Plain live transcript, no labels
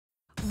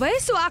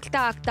ವಯಸ್ಸು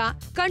ಆಗ್ತಾ ಆಗ್ತಾ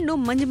ಕಣ್ಣು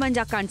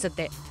ಮಂಜಾಗಿ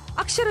ಕಾಣಿಸುತ್ತೆ,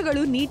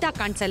 ಅಕ್ಷರಗಳು ನೀಟಾಗಿ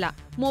ಕಾಣಿಸಲ್ಲ,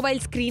 ಮೊಬೈಲ್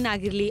ಸ್ಕ್ರೀನ್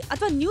ಆಗಿರ್ಲಿ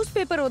ಅಥವಾ ನ್ಯೂಸ್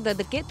ಪೇಪರ್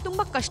ಓದೋದಕ್ಕೆ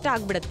ತುಂಬಾ ಕಷ್ಟ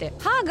ಆಗ್ಬಿಡುತ್ತೆ.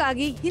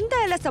 ಹಾಗಾಗಿ ಇಂಥ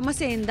ಎಲ್ಲ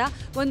ಸಮಸ್ಯೆಯಿಂದ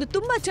ಒಂದು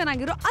ತುಂಬಾ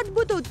ಚೆನ್ನಾಗಿರೋ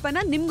ಅದ್ಭುತ ಉತ್ಪನ್ನ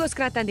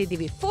ನಿಮ್ಗೋಸ್ಕರ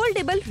ತಂದಿದ್ದೀವಿ,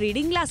 ಫೋಲ್ಡೇಬಲ್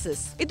ರೀಡಿಂಗ್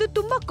ಗ್ಲಾಸಸ್. ಇದು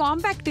ತುಂಬಾ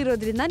ಕಾಂಪ್ಯಾಕ್ಟ್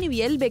ಇರೋದ್ರಿಂದ ನೀವು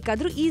ಎಲ್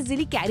ಬೇಕಾದ್ರೂ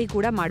ಈಸಿಲಿ ಕ್ಯಾರಿ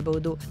ಕೂಡ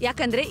ಮಾಡಬಹುದು,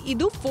 ಯಾಕಂದ್ರೆ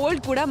ಇದು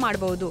ಫೋಲ್ಡ್ ಕೂಡ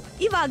ಮಾಡಬಹುದು.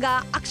 ಇವಾಗ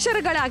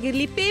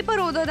ಅಕ್ಷರಗಳಾಗಿರ್ಲಿ,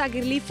 ಪೇಪರ್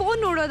ಓದೋದಾಗಿರ್ಲಿ,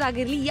 ಫೋನ್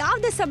ನೋಡೋದಾಗಿರ್ಲಿ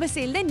ಯಾವ್ದೇ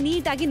ಸಮಸ್ಯೆ ಇಲ್ಲದೆ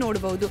ನೀಟಾಗಿ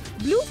ನೋಡಬಹುದು.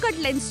 ಬ್ಲೂ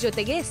ಕಟ್ ಲೆನ್ಸ್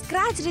ಜೊತೆಗೆ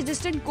ಸ್ಕ್ರಾಚ್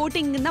ರೆಸಿಸ್ಟೆಂಟ್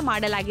ಕೋಟಿಂಗ್ ಇಂದ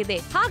ಮಾಡಲಾಗಿದೆ,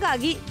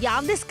 ಹಾಗಾಗಿ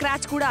ಯಾವ್ದೇ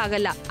ಸ್ಕ್ರಾಚ್ ಕೂಡ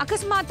ಆಗಲ್ಲ.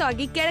 ಅಕಸ್ಮಾತ್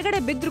ಆಗಿ ಕೆಳಗಡೆ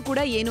ಬಿದ್ರು ಕೂಡ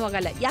ಏನೂ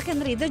ಆಗಲ್ಲ,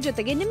 ಯಾಕಂದ್ರೆ ಇದರ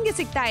ಜೊತೆಗೆ ನಿಮ್ಗೆ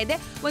ಸಿಗ್ತಾ ಇದೆ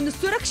ಒಂದು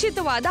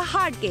ಸುರಕ್ಷಿತವಾದ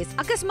ಹಾರ್ಡ್ ಕೇಸ್.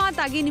 ಅಕಸ್ಮಾತ್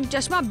ಆಗಿ ನಿಮ್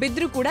ಚಶ್ಮಾ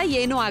ಬಿದ್ರು ಕೂಡ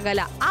ಏನೂ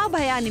ಆಗಲ್ಲ, ಆ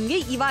ಭಯ ನಿಮ್ಗೆ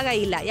ಇವಾಗ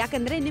ಇಲ್ಲ,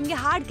 ಯಾಕಂದ್ರೆ ನಿಮ್ಗೆ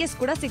ಹಾರ್ಡ್ ಕೇಸ್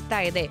ಕೂಡ ಸಿಗ್ತಾ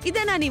ಇದೆ.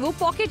 ಇದನ್ನ ನೀವು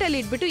ಪಾಕೆಟ್ ಅಲ್ಲಿ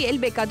ಇಟ್ಬಿಟ್ಟು ಎಲ್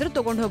ಬೇಕಾದ್ರೂ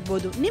ತಗೊಂಡು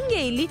ಹೋಗ್ಬೋದು. ನಿಮ್ಗೆ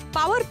ಇಲ್ಲಿ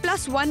ಪವರ್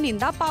 +1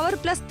 ಇಂದ ಪವರ್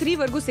 +3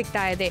 ವರೆಗೂ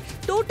ಸಿಗ್ತಾ ಇದೆ.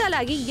 ಟೋಟಲ್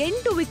ಆಗಿ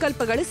 8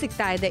 ವಿಕಲ್ಪಗಳು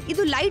ಸಿಗ್ತಾ ಇದೆ.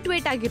 ಇದು ಲೈಟ್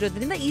ವೇಟ್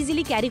ಆಗಿರೋದ್ರಿಂದ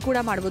ಈಸಿಲಿ ಕ್ಯಾರಿ ಕೂಡ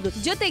ಮಾಡಬಹುದು.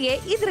 ಜೊತೆಗೆ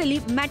ಇದರಲ್ಲಿ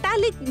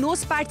ಮೆಟಾಲಿಕ್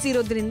ನೋಸ್ ಪ್ಯಾಡ್ಸ್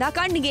ಇರೋದ್ರಿಂದ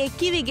ಕಣ್ಣಿಗೆ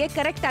ಕಿವಿಗೆ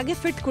ಕರೆಕ್ಟ್ ಆಗಿ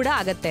ಫಿಟ್ ಕೂಡ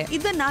ಆಗುತ್ತೆ.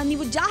 ಇದನ್ನ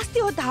ನೀವು ಜಾಸ್ತಿ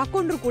ಹೊತ್ತು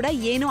ಹಾಕೊಂಡ್ರು ಕೂಡ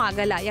ಏನೂ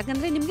ಆಗಲ್ಲ,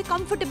 ಯಾಕಂದ್ರೆ ನಿಮ್ಗೆ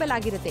ಕಂಫರ್ಟಬಲ್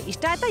ಆಗಿರುತ್ತೆ.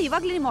 ಇಷ್ಟ ಆಯ್ತಾ?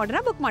 ಇವಾಗಲೇ ನಿಮ್ಮ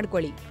ಆರ್ಡರ್ನ ಬುಕ್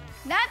ಮಾಡ್ಕೊಳ್ಳಿ.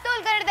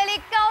 ನ್ಯಾಪ್ತೋಲ್ ಕನ್ನಡದಲ್ಲಿ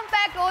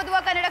ಕಾಂಪ್ಯಾಕ್ಟ್ ಓದುವ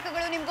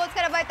ಕನ್ನಡಕಗಳು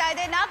ನಿಮ್ಗೋಸ್ಕರ ಬರ್ತಾ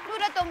ಇದೆ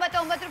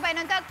 499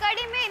 ರೂಪಾಯಿನಂತ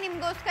ಕಡಿಮೆ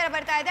ನಿಮ್ಗೋಸ್ಕರ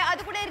ಬರ್ತಾ ಇದೆ.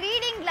 ಅದು ಕೂಡ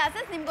ರೀಡಿಂಗ್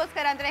ಗ್ಲಾಸಸ್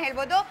ನಿಮ್ಗೋಸ್ಕರ ಅಂತ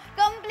ಹೇಳ್ಬೋದು.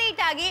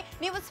 ಕಂಪ್ಲೀಟ್ ಆಗಿ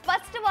ನೀವು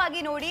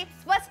ಸ್ಪಷ್ಟವಾಗಿ ನೋಡಿ,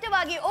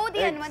 ಸ್ಪಷ್ಟವಾಗಿ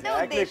ಓದಿ ಅನ್ನುವಂತ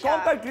ಉದ್ದೇಶ.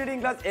 ಕಾಂಪ್ಯಾಕ್ಟ್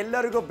ರೀಡಿಂಗ್ ಗ್ಲಾಸ್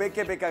ಎಲ್ಲರಿಗೂ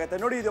ಬೇಕೇ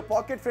ಬೇಕಾಗುತ್ತೆ. ನೋಡಿ, ಇದು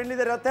ಪಾಕೆಟ್ ಫ್ರೆಂಡ್ಲಿ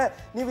ಇರುತ್ತೆ,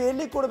 ನೀವು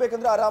ಎಲ್ಲಿ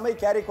ಕೊಡಬೇಕಂದ್ರೆ ಆರಾಮಾಗಿ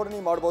ಕ್ಯಾರಿ ಕೂಡ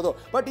ನೀವು ಮಾಡಬಹುದು.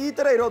 ಬಟ್ ಈ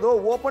ತರ ಇರೋದು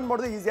ಓಪನ್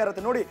ಮಾಡೋದು ಈಸಿ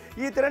ಇರುತ್ತೆ. ನೋಡಿ,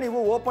 ಈ ತರ ನೀವು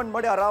ಓಪನ್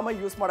ಮಾಡಿ ಆರಾಮಾಗಿ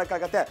ಯೂಸ್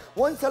ಮಾಡಕ್ಕಾಗತ್ತೆ.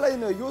 ಒಂದ್ಸಲ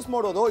ಇನ್ನು ಯೂಸ್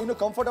ಮಾಡೋದು ಇನ್ನು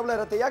ಕಂಫರ್ಟಬಲ್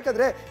ಇರುತ್ತೆ,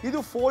 ಯಾಕಂದ್ರೆ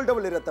ಇದು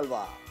ಫೋಲ್ಡಬಲ್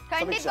ಇರುತ್ತಲ್ವಾ.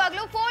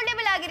 ಖಂಡಿತವಾಗ್ಲೂ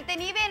ಫೋಲ್ಡೇಬಲ್ ಆಗಿರುತ್ತೆ.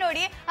 ನೀವೇ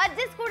ನೋಡಿ,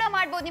 ಅಡ್ಜಸ್ಟ್ ಕೂಡ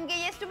ಮಾಡಬಹುದು. ನಿಮ್ಗೆ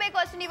ಎಷ್ಟು ಬೇಕೋ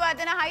ಅಷ್ಟು ನೀವು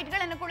ಅದನ್ನ ಹೈಟ್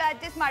ಗಳನ್ನು ಕೂಡ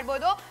ಅಡ್ಜಸ್ಟ್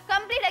ಮಾಡಬಹುದು.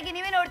 ಕಂಪ್ಲೀಟ್ ಆಗಿ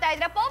ನೀವೇ ನೋಡ್ತಾ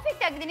ಇದ್ರೆ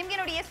ಪರ್ಫೆಕ್ಟ್ ಆಗಿದೆ. ನಿಮ್ಗೆ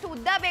ನೋಡಿ ಎಷ್ಟು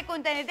ಉದ್ದ ಬೇಕು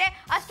ಅಂತ ಹೇಳಿದ್ರೆ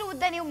ಅಷ್ಟು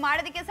ಉದ್ದ ನೀವು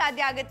ಮಾಡೋದಕ್ಕೆ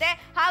ಸಾಧ್ಯ ಆಗುತ್ತೆ.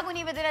 ಹಾಗೂ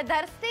ನೀವು ಇದನ್ನ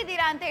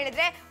ಧರಿಸ್ತಿದ್ದೀರಾ ಅಂತ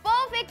ಹೇಳಿದ್ರೆ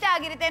ಪರ್ಫೆಕ್ಟ್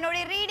ಆಗಿರುತ್ತೆ.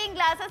 ನೋಡಿ, ರೀಡಿಂಗ್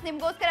ಗ್ಲಾಸಸ್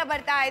ನಿಮ್ಗೋಸ್ಕರ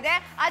ಬರ್ತಾ ಇದೆ.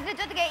 ಅದ್ರ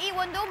ಜೊತೆಗೆ ಈ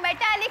ಒಂದು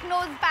ಮೆಟಾಲಿಕ್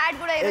ನೋಸ್ ಪ್ಯಾಡ್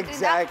ಕೂಡ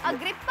ಇರೋದ್ರಿಂದ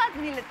ಗ್ರಿಪ್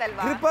ಆಗಿ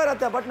ನಿಲ್ಲುತ್ತಲ್ವಾ. ಗ್ರಿಪ್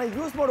ಇರುತ್ತೆ, ಬಟ್ ನಾವು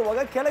ಯೂಸ್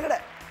ಮಾಡುವಾಗ ಕೆಳಗಡೆ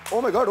ಓ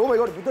ಮೈ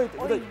ಗಾಡ್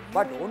ಬಿದ್ದೋಯ್ತು.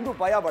 ಬಟ್ ಒಂದು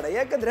ಭಯ ಬೇಡ,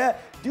 ಯಾಕಂದ್ರೆ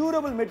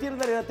ಡ್ಯೂರಬಲ್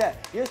ಮೆಟೀರಿಯಲ್ ಇರುತ್ತೆ.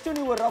 ಎಷ್ಟು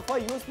ನೀವು ರಫ್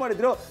ಯೂಸ್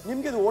ಮಾಡಿದ್ರು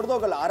ನಿಮ್ಗೆ ಇದು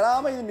ಒಡೆದೋಗಲ್ಲ,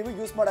 ಆರಾಮಾಗಿ ನೀವು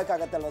ಯೂಸ್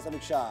ಮಾಡಕ್ಕಾಗತ್ತಲ್ವಾ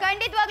ಸಮೀಕ್ಷಾ?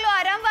 ಖಂಡಿತವಾಗ್ಲೂ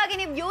ಆರಾಮವಾಗಿ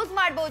ನೀವು ಯೂಸ್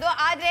ಮಾಡಬಹುದು.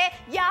 ಆದ್ರೆ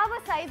ಯಾವ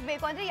ಸೈಜ್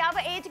ಬೇಕು ಅಂದ್ರೆ ಯಾವ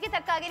ಏಜ್ ಗೆ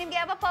ತಕ್ಕ ಹಾಗೆ ನಿಮ್ಗೆ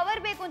ಯಾವ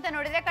ಪವರ್ ಬೇಕು ಅಂತ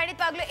ನೋಡಿದ್ರೆ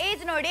ಖಂಡಿತವಾಗ್ಲೂ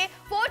ಏಜ್ ನೋಡಿ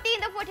 40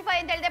 ಇಂದ 45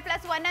 ಅಂತ ಹೇಳಿದ್ರೆ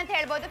 +1 ಅಂತ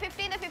ಹೇಳ್ಬೋದು,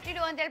 50 ಇಂದ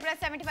 52 ಅಂತ ಹೇಳಿ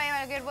 +75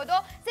 ಆಗಿರ್ಬೋದು,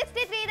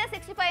 63 ಇಂದ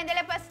 65 ಅಂತ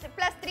ಹೇಳಿ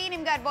 +3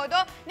 ನಿಮ್ಗೆ ಇರ್ಬೋದು.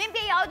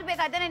 ನಿಮ್ಗೆ ಯಾವ್ದು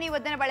ಬೇಕು ಅದನ್ನ ನೀವು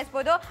ಅದನ್ನ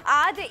ಬಳಸಬಹುದು.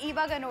 ಆದ್ರೆ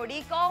ಇವಾಗ ನೋಡಿ,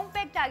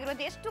 ಕಾಂಪ್ಯಾಕ್ಟ್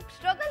ಆಗಿರೋದು ಎಷ್ಟು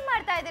ಸ್ಟ್ರಗಲ್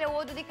ಮಾಡ್ತಾ ಇದ್ದಾರೆ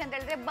ಓದೋದಕ್ಕೆ ಅಂತ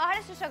ಹೇಳಿದ್ರೆ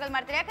ಬಹಳಷ್ಟು ಸ್ಟ್ರಗಲ್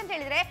ಮಾಡ್ತಾರೆ. ಯಾಕಂತ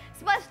ಹೇಳಿದ್ರೆ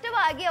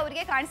ಸ್ಪಷ್ಟವಾಗಿ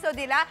ಅವರಿಗೆ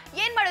ಕಾಣಿಸೋದಿಲ್ಲ.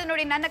 ಏನ್ ಮಾಡೋದು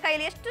ನೋಡಿ, ನನ್ನ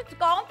ಕೈಯಲ್ಲಿ ಎಷ್ಟು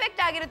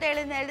ಕಾಂಪ್ಯಾಕ್ಟ್ ಆಗಿರುತ್ತೆ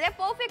ಹೇಳಿದ್ರೆ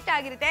ಪರ್ಫೆಕ್ಟ್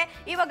ಆಗಿರುತ್ತೆ.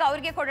 ಇವಾಗ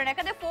ಅವ್ರಿಗೆ ಕೊಡೋಣ,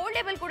 ಯಾಕಂದ್ರೆ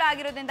ಫೋಲ್ಡೇಬಲ್ ಕೂಡ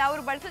ಆಗಿರೋದ್ರಿಂದ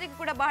ಅವ್ರು ಬಳಸೋದಕ್ಕೆ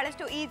ಕೂಡ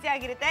ಬಹಳಷ್ಟು ಈಸಿ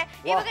ಆಗಿರುತ್ತೆ.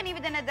 ಇವಾಗ ನೀವು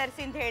ಇದನ್ನ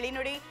ಧರಿಸಿ ಅಂತ ಹೇಳಿ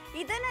ನೋಡಿ,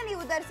 ಇದನ್ನ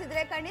ನೀವು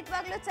ಧರಿಸಿದ್ರೆ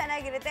ಖಂಡಿತವಾಗ್ಲೂ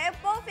ಚೆನ್ನಾಗಿರುತ್ತೆ,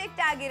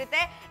 ಪರ್ಫೆಕ್ಟ್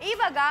ಆಗಿರುತ್ತೆ.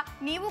 ಇವಾಗ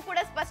ನೀವು ಕೂಡ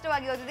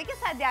ಸ್ಪಷ್ಟವಾಗಿ ಓದೋದಕ್ಕೆ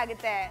ಸಾಧ್ಯ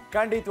ಆಗುತ್ತೆ.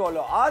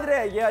 ಖಂಡಿತವಾಗ್ಲು. ಆದ್ರೆ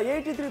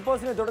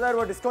 83%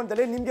 ದೊಡ್ಡದಾಗಿರುವ ಡಿಸ್ಕೌಂಟ್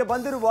ಅಲ್ಲಿ ನಿಮ್ಗೆ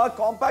ಬಂದಿರುವ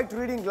ಕಾಂಪ್ಯಾಕ್ಟ್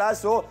ರೀಡಿಂಗ್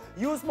ಗ್ಲಾಸ್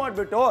ಯೂಸ್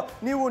ಮಾಡ್ಬಿಟ್ಟು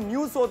ನೀವು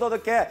ನ್ಯೂಸ್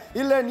ಓದೋದಕ್ಕೆ,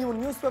 ಇಲ್ಲ ನೀವು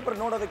ನ್ಯೂಸ್ ಪೇಪರ್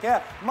ನೋಡೋದಕ್ಕೆ,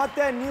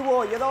 ಮತ್ತೆ ನೀವು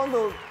ಏನೋ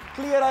ಒಂದು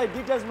ಕ್ಲಿಯರ್ ಆಗಿ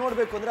ಡೀಟೇಲ್ಸ್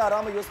ನೋಡಬೇಕು ಅಂದ್ರೆ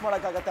ಆರಾಮಾಗಿ ಯೂಸ್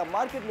ಮಾಡೋಕ್ಕಾಗತ್ತೆ.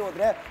 ಮಾರ್ಕೆಟ್ಲಿ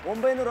ಹೋದ್ರೆ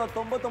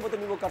 999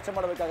 ನೀವು ಖರ್ಚು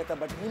ಮಾಡಬೇಕಾಗತ್ತೆ,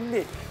 ಬಟ್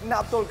ಇಲ್ಲಿ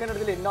ನ್ಯಾಪ್ತೋಲ್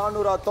ಕನ್ನಡದಲ್ಲಿ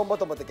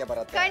 499ಕ್ಕೆ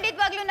ಬರುತ್ತೆ.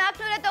 ಖಂಡಿತವಾಗ್ಲೂ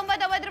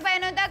 499 ರೂಪಾಯಿ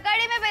ಅನ್ನುವಂತ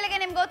ಕಡಿಮೆ ಬೆಲೆಗೆ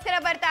ನಿಮ್ಗೋಸ್ಕರ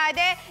ಬರ್ತಾ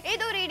ಇದೆ.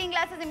 ಇದು ರೀಡಿಂಗ್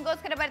ಗ್ಲಾಸಸ್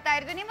ನಿಮ್ಗೋಸ್ಕರ ಬರ್ತಾ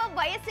ಇರೋದು. ನಿಮ್ಮ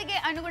ವಯಸ್ಸಿಗೆ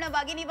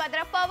ಅನುಗುಣವಾಗಿ ನೀವು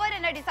ಅದರ ಪವರ್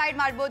ಅನ್ನ ಡಿಸೈಡ್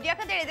ಮಾಡಬಹುದು.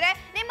 ಯಾಕಂತ ಹೇಳಿದ್ರೆ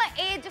ನಿಮ್ಮ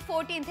ಏಜ್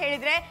 40 ಅಂತ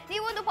ಹೇಳಿದ್ರೆ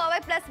ನೀವು ಒಂದು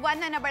ಪವರ್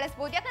 +1 ಅನ್ನ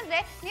ಬಳಸಬಹುದು.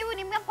 ಯಾಕಂದ್ರೆ ನೀವು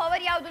ನಿಮ್ಮ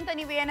ಪವರ್ ಯಾವುದು ಅಂತ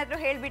ನೀವು ಏನಾದ್ರೂ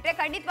ಹೇಳ್ಬಿಟ್ರೆ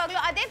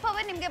ಖಂಡಿತವಾಗ್ಲೂ ಅದೇ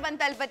ಪವರ್ ನಿಮ್ಗೆ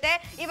ಬಂದು ತಲುಪುತ್ತೆ.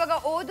 ಇವಾಗ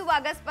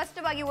ಓದುವಾಗ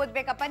ಸ್ಪಷ್ಟವಾಗಿ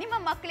ಓದ್ಬೇಕಪ್ಪ, ನಿಮ್ಮ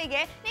ಮಕ್ಕಳಿಗೆ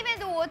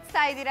ನೀವೇನು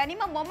ಓದಿಸ್ತಾ ಇದ್ದೀರಾ,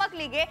 ನಿಮ್ಮ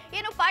ಮೊಮ್ಮಕ್ಕಳಿಗೆ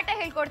ಏನು ಪಾಠ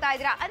ಹೇಳ್ಕೊಡ್ತಾ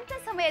ಇದ್ದೀರಾ ಅಂತ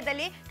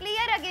ಸಮಯದಲ್ಲಿ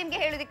ಕ್ಲಿಯರ್ ಆಗಿ ನಿಮ್ಗೆ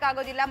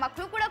ಹೇಳೋದಕ್ಕಾಗೋದಿಲ್ಲ.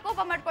 ಮಕ್ಕಳು ಕೂಡ ಕೋಪ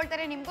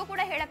ಮಾಡ್ಕೊಳ್ತಾರೆ, ನಿಮ್ಗೂ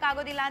ಕೂಡ ಹೇಳಕ್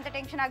ಆಗೋದಿಲ್ಲ ಅಂತ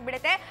ಟೆನ್ಷನ್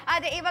ಆಗ್ಬಿಡುತ್ತೆ.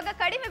 ಆದ್ರೆ ಇವಾಗ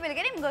ಕಡಿಮೆ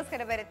ಬೆಲೆಗೆ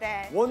ನಿಮ್ಗೋಸ್ಕರ ಬರುತ್ತೆ.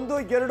 1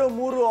 2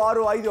 3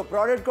 6 5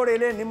 ಪ್ರಾಡಕ್ಟ್ ಕೊಡಿ,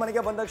 ಇಲ್ಲಿ ನಿಮ್ಮ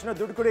ಮನೆಗೆ ಬಂದ ತಕ್ಷಣ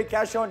ದುಡ್ಡು ಕೊಡಿ,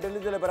 ಕ್ಯಾಶ್ ಆನ್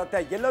ಡೆಲಿವರಿ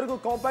ಬರುತ್ತೆ. ಎಲ್ಲರಿಗೂ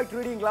ಕಾಂಪ್ಯಾಕ್ಟ್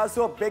ರೀಡಿಂಗ್ ಗ್ಲಾಸ್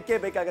ಬೇಕೇ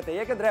ಬೇಕಾಗುತ್ತೆ.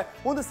 ಯಾಕಂದ್ರೆ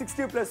ಒಂದು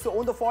 60+,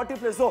 ಒಂದು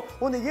 40+,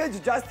 ಒಂದು ಏಜ್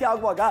ಜಾಸ್ತಿ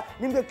ಆಗುವಾಗ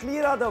ನಿಮ್ಗೆ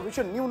ಕ್ಲಿಯರ್ ಆದ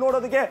ವಿಷನ್ ನೀವು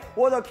ನೋಡೋದಕ್ಕೆ,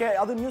 ಓದೋಕೆ,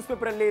 ಅದು ನ್ಯೂಸ್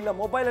ಪೇಪರ್ ಅಲ್ಲಿ ಇಲ್ಲ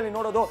ಮೊಬೈಲ್ ಅಲ್ಲಿ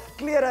ನೋಡೋದು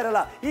ಕ್ಲಿಯರ್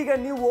ಇರಲ್ಲ. ಈಗ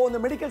ನೀವು ಒಂದು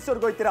ಮೆಡಿಕಲ್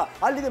ಸ್ಟೋರ್ಗೆ ಹೋಗ್ತೀರಾ,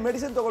 ಅಲ್ಲಿ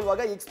ಮೆಡಿಸಿನ್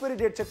ತಗೊಳ್ಳುವಾಗ ಎಕ್ಸ್ಪೈರಿ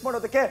ಡೇಟ್ ಚೆಕ್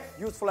ಮಾಡೋದಕ್ಕೆ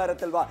ಯೂಸ್ಫುಲ್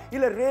ಇರುತ್ತಲ್ವಾ,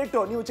 ಇಲ್ಲ ರೇಟ್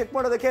ನೀವು ಚೆಕ್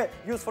ಮಾಡೋದಕ್ಕೆ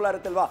ಯೂಸ್ಫುಲ್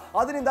ಇರುತ್ತಲ್ವಾ.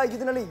 ಅದರಿಂದ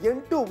ಇದರಲ್ಲಿ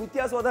 8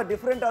 ವ್ಯತ್ಯಾಸವಾದ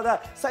ಡಿಫರೆಂಟ್ ಆದ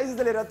ಸೈಜಸ್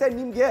ಅಲ್ಲಿ ಇರುತ್ತೆ.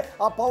 ನಿಮ್ಗೆ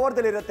ಆ ಪವರ್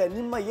ದಲ್ಲಿ ಇರುತ್ತೆ,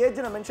 ನಿಮ್ಮ ಏಜ್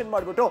ನ ಮೆನ್ಷನ್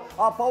ಮಾಡ್ಬಿಟ್ಟು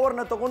ಆ ಪವರ್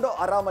ನ ತಗೊಂಡು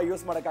ಆರಾಮಾಗಿ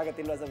ಯೂಸ್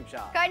ಮಾಡಕ್ಕಾಗತ್ತಿಲ್ಲ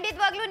ಸಮೀಕ್ಷಾ.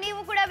 ಖಂಡಿತವಾಗ್ಲೂ ನೀವು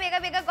ಕೂಡ ಬೇಗ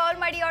ಬೇಗ ಕಾಲ್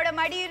ಮಾಡಿ ಆರ್ಡರ್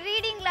ಮಾಡಿ.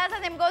 ರೀಡಿಂಗ್ ಗ್ಲಾಸ್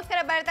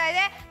ನಿಮ್ಗೋಸ್ಕರ ಬರ್ತಾ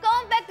ಇದೆ.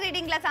 ಕಾಂಪ್ಯಾಕ್ಟ್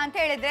ರೀಡಿಂಗ್ ಗ್ಲಾಸ್ ಅಂತ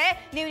ಹೇಳಿದ್ರೆ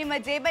ನೀವು ನಿಮ್ಮ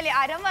ಜೇಬಲ್ಲಿ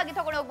ಆರಾಮಾಗಿ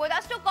ತಗೊಂಡು ಹೋಗ್ಬೋದು,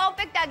 ಅಷ್ಟು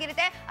ಕಾಂಪ್ಯಾಕ್ಟ್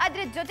ಆಗಿರುತ್ತೆ.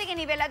 ಅದ್ರ ಜೊತೆಗೆ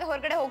ನೀವೆಲ್ಲಾದ್ರೂ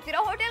ಹೊರಗಡೆ ಹೋಗ್ತೀರಾ,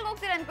 ಹೋಟೆಲ್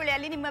ಹೋಗ್ತೀರಾ ಅನ್ಕೊಳ್ಳಿ,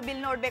 ಅಲ್ಲಿ ನಿಮ್ಮ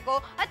ಬಿಲ್ ನೋಡ್ಬೇಕು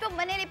ಅಥವಾ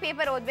ಮನೇಲಿ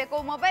ಪೇಪರ್ ಓದಬೇಕು,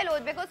 ಮೊಬೈಲ್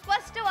ಓದಬೇಕು,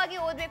 ಸ್ಪಷ್ಟವಾಗಿ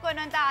ಓದಬೇಕು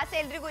ಅನ್ನೋಂಥ ಆಸೆ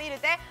ಎಲ್ರಿಗೂ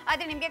ಇರುತ್ತೆ.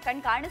 ಆದ್ರೆ ನಿಮ್ಗೆ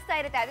ಕಣ್ ಕಾಣಿಸ್ತಾ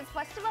ಇರುತ್ತೆ, ಅದು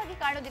ಸ್ಪಷ್ಟವಾಗಿ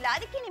ಕಾಣೋದಿಲ್ಲ.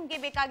 ಅದಕ್ಕೆ ನಿಮ್ಗೆ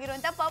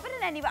ಬೇಕಾಗಿರುವಂತ ಪವರ್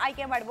ಅನ್ನ ನೀವು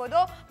ಆಯ್ಕೆ ಮಾಡಬಹುದು.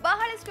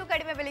 ಬಹಳಷ್ಟು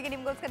ಕಡಿಮೆ ಬೆಲೆಗೆ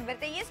ನಿಮ್ಗೋಸ್ಕರ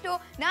ಬರುತ್ತೆ. ಎಷ್ಟು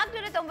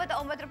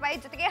 499 ರೂಪಾಯಿ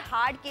ಜೊತೆಗೆ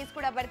ಹಾರ್ಡ್ ಕೇಸ್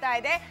ಕೂಡ ಬರ್ತಾ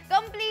ಇದೆ.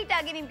 ಕಂಪ್ಲೀಟ್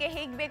ಆಗಿ ನಿಮ್ಗೆ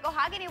ಹೇಗ್ ಬೇಕೋ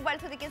ಹಾಗೆ ನೀವು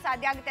ಬಳಸೋದಕ್ಕೆ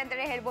ಸಾಧ್ಯ ಆಗುತ್ತೆ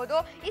ಅಂತಾನೆ ಹೇಳ್ಬೋದು.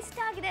 ಇಷ್ಟ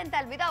ಆಗಿದೆ ಅಂತ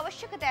ಅಲ್ವಿದ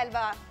ಅವಶ್ಯಕತೆ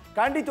ಅಲ್ವಾ?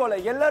 ಖಂಡಿತವಲ್ಲ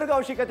ಎಲ್ಲರಿಗೂ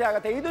ಅವಶ್ಯಕತೆ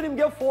ಆಗುತ್ತೆ. ಇದು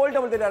ನಿಮಗೆ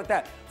ಫೋಲ್ಡಬಲ್ ಇರುತ್ತೆ.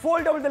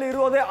 ಫೋಲ್ಡಬಲ್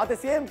ಇರೋದೇ ಅಟ್ ದ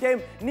ಸೇಮ್ ಟೈಮ್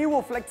ನೀವು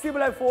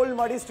ಫ್ಲೆಕ್ಸಿಬಲ್ ಆಗಿ ಫೋಲ್ಡ್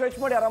ಮಾಡಿ ಸ್ಟ್ರೆಚ್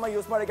ಮಾಡಿ ಆರಾಮಾಗಿ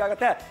ಯೂಸ್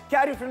ಮಾಡೋಕ್ಕಾಗುತ್ತೆ.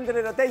 ಕ್ಯಾರಿ ಫ್ರೆಂಡ್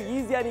ಇರುತ್ತೆ,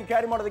 ಈಸಿಯಾಗಿ ನೀವು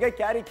ಕ್ಯಾರಿ ಮಾಡೋದಕ್ಕೆ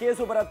ಕ್ಯಾರಿ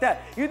ಕೇಸು ಬರುತ್ತೆ.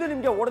 ಇದು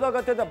ನಿಮಗೆ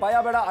ಒಡೆದೋಗುತ್ತೆ ಅಂತ ಭಯ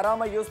ಬೇಡ,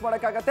 ಆರಾಮಾಗಿ ಯೂಸ್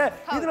ಮಾಡೋಕ್ಕಾಗುತ್ತೆ.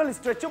 ಇದರಲ್ಲಿ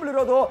ಸ್ಟ್ರೆಚಬಲ್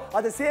ಇರೋದು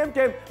ಅಟ್ ದ ಸೇಮ್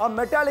ಟೈಮ್ ಆ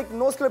ಮೆಟಾಲಿಕ್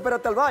ನೋಸ್ ಕ್ಲಿಪ್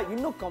ಇರುತ್ತಲ್ವಾ,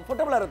 ಇನ್ನೂ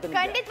ಕಂಫರ್ಟಬಲ್ ಇರುತ್ತೆ.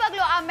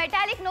 ಖಂಡಿತವಾಗ್ಲೂ ಆ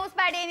ಮೆಟಾಲಿಕ್ ನೋಸ್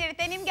ಪ್ಯಾಡ್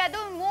ಏನಿರುತ್ತೆ ನಿಮ್ಗೆ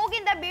ಅದು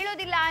ಮೂಗಿಂದ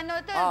ಬೀಳೋದಿಲ್ಲ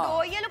ಅನ್ನೋದು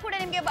ಒಯ್ಯಲು ಕೂಡ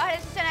ನಿಮ್ಗೆ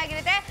ಬಹಳಷ್ಟು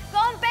ಚೆನ್ನಾಗಿರುತ್ತೆ,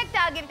 ಕಾಂಪ್ಯಾಕ್ಟ್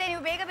ಆಗಿರುತ್ತೆ.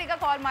 ನೀವು ಬೇಗ ಬೇಗ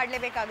ಕಾಲ್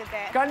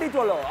ಮಾಡಲೇಬೇಕಾಗುತ್ತೆ.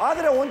 ಖಂಡಿತವಲ್ಲ.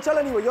 ಆದ್ರೆ ಒಂದ್ಸಲ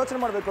ನೀವು ಯೋಚನೆ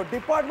ಮಾಡಬೇಕು,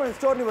 ಡಿಪಾರ್ಟ್ಮೆಂಟ್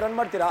ಸ್ಟೋರ್ ನೀವು ರನ್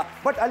ಮಾಡ್ತೀರಾ,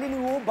 ಬಟ್ ಅಲ್ಲಿ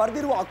ನೀವು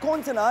ಬರ್ದಿರುವ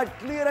ಅಕೌಂಟ್ಸ್ ನ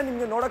ಕ್ಲಿಯರ್ ಆಗಿ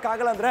ನಿಮ್ಗೆ ನೋಡಕ್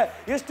ಆಗಲ್ಲ ಅಂದ್ರೆ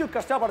ಎಷ್ಟು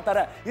ಕಷ್ಟ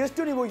ಪಡ್ತಾರೆ,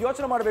 ಎಷ್ಟು ನೀವು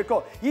ಯೋಚನೆ ಮಾಡಬೇಕು.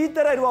 ಈ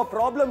ತರ ಇರುವ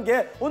ಪ್ರಾಬ್ಲಮ್ಗೆ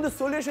ಒಂದು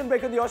ಸೊಲ್ಯೂಷನ್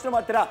ಬೇಕಂತ ಯೋಚನೆ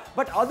ಮಾಡ್ತೀರಾ,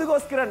 ಬಟ್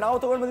ಅದಕ್ಕೋಸ್ಕರ ನಾವು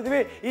ತಗೊಂಡ್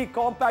ಬಂದಿದ್ದೀವಿ ಈ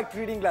ಕಾಂಪ್ಯಾಕ್ಟ್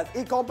ರೀಡಿಂಗ್ ಗ್ಲಾಸ್.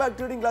 ಈ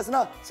ಕಾಂಪ್ಯಾಕ್ಟ್ ರೀಡಿಂಗ್ ಗ್ಲಾಸ್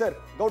ನ ಸರ್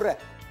ಗೌಡ್ರೆ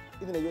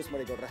ಇದನ್ನ ಯೂಸ್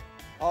ಮಾಡಿ ಗೌಡ್ರೆ.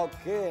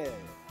 ಓಕೆ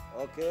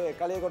ಓಕೆ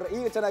ಕಳೆಯಗೌಡ್ರೆ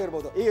ಈಗ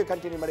ಚೆನ್ನಾಗಿರ್ಬೋದು, ಈಗ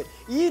ಕಂಟಿನ್ಯೂ ಮಾಡಿ.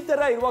 ಈ ತರ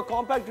ಇರುವ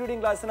ಕಾಂಪ್ಯಾಕ್ಟ್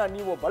ರೀಡಿಂಗ್ ಗ್ಲಾಸ್ ನ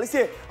ನೀವು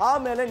ಬಳಸಿ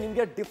ಆಮೇಲೆ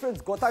ನಿಮ್ಗೆ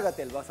ಡಿಫ್ರೆನ್ಸ್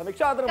ಗೊತ್ತಾಗತ್ತೆ ಅಲ್ವಾ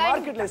ಸಮೀಕ್ಷಾ? ಅದ್ರ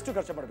ಮಾರ್ಕೆಟ್ ಎಷ್ಟು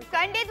ಖರ್ಚು ಮಾಡಬೇಕು?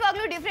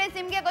 ಖಂಡಿತವಾಗ್ಲೂ ಡಿಫ್ರೆನ್ಸ್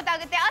ನಿಮ್ಗೆ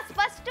ಗೊತ್ತಾಗುತ್ತೆ.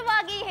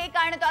 ಸ್ಪಷ್ಟವಾಗಿ ಹೇಗೆ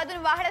ಕಾಣುತ್ತೋ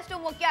ಅದನ್ನು ಬಹಳಷ್ಟು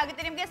ಮುಖ್ಯ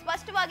ಆಗುತ್ತೆ ನಿಮ್ಗೆ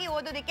ಸ್ಪಷ್ಟವಾಗಿ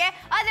ಓದೋದಕ್ಕೆ.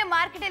 ಆದ್ರೆ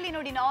ಮಾರ್ಕೆಟ್ ಅಲ್ಲಿ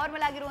ನೋಡಿ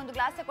ನಾರ್ಮಲ್ ಆಗಿರೋ ಒಂದು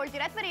ಗ್ಲಾಸ್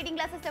ತಗೊಳ್ತೀರಾ ಅಥವಾ ರೀಡಿಂಗ್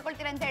ಗ್ಲಾಸಸ್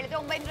ತಗೊಳ್ತೀರಾ ಅಂತ ಹೇಳಿದ್ರೆ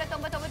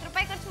 999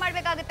 ರೂಪಾಯಿ ಖರ್ಚು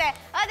ಮಾಡಬೇಕಾಗುತ್ತೆ.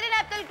 ಆದ್ರೆ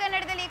ನಾಪ್ತಲ್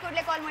ಕನ್ನಡದಲ್ಲಿ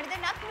ಕೂಡಲೇ ಕಾಲ್ ಮಾಡಿದ್ರೆ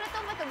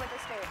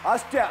 499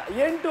 ಅಷ್ಟೇ.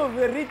 8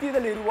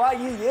 ರೀತಿಯಲ್ಲಿ ಇರುವ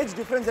ಈ ಏಜ್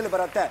ಡಿಫ್ರೆನ್ಸ್ ಅಲ್ಲಿ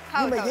ಬರುತ್ತೆ.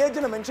 ನಿಮ್ಮ ಏಜ್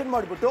ಅನ್ನು ಮೆನ್ಷನ್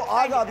ಮಾಡ್ಬಿಟ್ಟು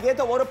ಆಗ ಅದಕ್ಕೆ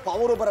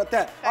ಪವರ್ ಬರುತ್ತೆ.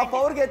 ಆ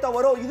ಪವರ್ ಗೆ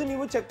ಇದು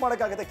ನೀವು ಚೆಕ್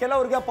ಮಾಡಕ್ಕಾಗುತ್ತೆ.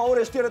 ಕೆಲವರಿಗೆ ಪವರ್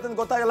ಎಷ್ಟು ಇರುತ್ತೆ ಅಂತ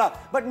ಗೊತ್ತಾಗಲ್ಲ,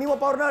 ಬಟ್ ನೀವು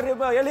ಪವರ್ನ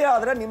ಹೇಳಿ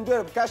ಆದ್ರೆ ನಿಮ್ಗೆ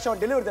ಕ್ಯಾಶ್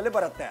ಆನ್ ಡೆಲಿವರಿದಲ್ಲಿ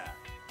ಬರುತ್ತೆ.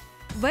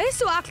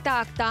 ವಯಸ್ಸು ಆಗ್ತಾ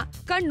ಆಗ್ತಾ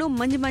ಕಣ್ಣು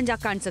ಮಂಜಾ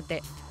ಕಾಣಿಸುತ್ತೆ,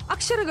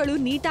 ಅಕ್ಷರಗಳು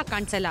ನೀಟಾಗಿ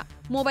ಕಾಣಿಸಲ್ಲ,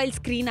 ಮೊಬೈಲ್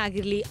ಸ್ಕ್ರೀನ್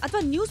ಆಗಿರ್ಲಿ ಅಥವಾ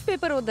ನ್ಯೂಸ್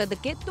ಪೇಪರ್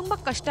ಓದೋದಕ್ಕೆ ತುಂಬಾ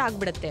ಕಷ್ಟ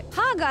ಆಗ್ಬಿಡುತ್ತೆ.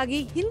 ಹಾಗಾಗಿ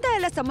ಇಂಥ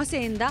ಎಲ್ಲ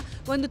ಸಮಸ್ಯೆಯಿಂದ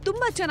ಒಂದು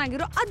ತುಂಬಾ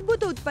ಚೆನ್ನಾಗಿರೋ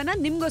ಅದ್ಭುತ ಉತ್ಪನ್ನ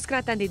ನಿಮ್ಗೋಸ್ಕರ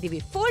ತಂದಿದ್ದೀವಿ,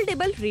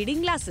 ಫೋಲ್ಡೇಬಲ್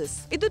ರೀಡಿಂಗ್ ಗ್ಲಾಸಸ್.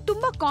 ಇದು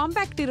ತುಂಬಾ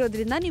ಕಾಂಪ್ಯಾಕ್ಟ್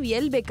ಇರೋದ್ರಿಂದ ನೀವು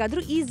ಎಲ್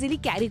ಬೇಕಾದ್ರೂ ಈಸಿಲಿ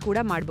ಕ್ಯಾರಿ ಕೂಡ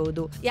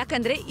ಮಾಡಬಹುದು,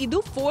 ಯಾಕಂದ್ರೆ ಇದು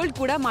ಫೋಲ್ಡ್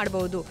ಕೂಡ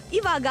ಮಾಡಬಹುದು.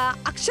 ಇವಾಗ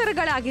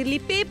ಅಕ್ಷರಗಳಾಗಿರ್ಲಿ,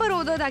 ಪೇಪರ್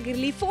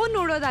ಓದೋದಾಗಿರ್ಲಿ, ಫೋನ್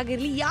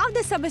ನೋಡೋದಾಗಿರ್ಲಿ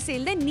ಯಾವ್ದೇ ಸಮಸ್ಯೆ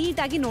ಇಲ್ಲದೆ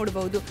ನೀಟಾಗಿ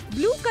ನೋಡಬಹುದು.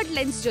 ಬ್ಲೂ ಕಟ್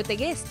ಲೆನ್ಸ್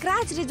ಜೊತೆಗೆ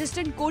ಸ್ಕ್ರಾಚ್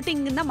ರೆಸಿಸ್ಟೆಂಟ್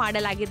ಕೋಟಿಂಗ್ ಇಂದ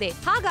ಮಾಡಲಾಗಿದೆ,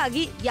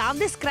 ಹಾಗಾಗಿ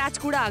ಯಾವ್ದೇ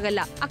ಸ್ಕ್ರಾಚ್ ಕೂಡ ಆಗಲ್ಲ.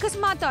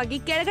 ಅಕಸ್ಮಾತ್ ಆಗಿ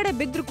ಕೆಳಗಡೆ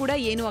ಬಿದ್ರು ಕೂಡ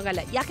ಏನೂ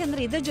ಆಗಲ್ಲ,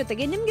 ಯಾಕಂದ್ರೆ ಇದರ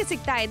ಜೊತೆಗೆ ನಿಮ್ಗೆ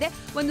ಸಿಗ್ತಾ ಇದೆ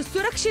ಒಂದು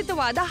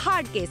ಸುರಕ್ಷಿತವಾದ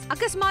ಹಾರ್ಡ್ ಕೇಸ್.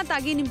 ಅಕಸ್ಮಾತ್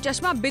ಆಗಿ ನಿಮ್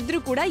ಚಶ್ಮಾ ಬಿದ್ರು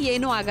ಕೂಡ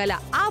ಏನೂ ಆಗಲ್ಲ,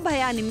 ಆ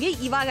ಭಯ ನಿಮ್ಗೆ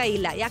ಇವಾಗ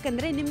ಇಲ್ಲ,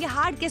 ಯಾಕಂದ್ರೆ ನಿಮ್ಗೆ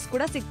ಹಾರ್ಡ್ ಕೇಸ್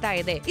ಕೂಡ ಸಿಗ್ತಾ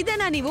ಇದೆ.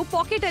 ಇದನ್ನ ನೀವು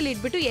ಪಾಕೆಟ್ ಅಲ್ಲಿ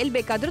ಇಟ್ಬಿಟ್ಟು ಎಲ್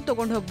ಬೇಕಾದ್ರೂ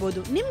ತಗೊಂಡು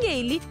ಹೋಗ್ಬೋದು. ನಿಮ್ಗೆ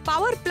ಇಲ್ಲಿ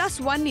ಪವರ್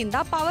 +1 ಇಂದ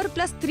ಪವರ್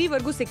 +3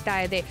 ವರೆಗೂ ಸಿಗ್ತಾ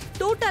ಇದೆ.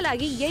 ಟೋಟಲ್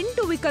ಆಗಿ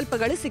 8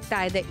 ವಿಕಲ್ಪಗಳು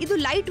ಸಿಗ್ತಾ ಇದೆ. ಇದು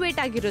ಲೈಟ್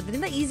ವೇಟ್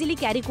ಆಗಿರೋದ್ರಿಂದ ಈಸಿಲಿ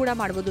ಕ್ಯಾರಿ ಕೂಡ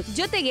ಮಾಡಬಹುದು.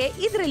 ಜೊತೆಗೆ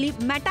ಇದರಲ್ಲಿ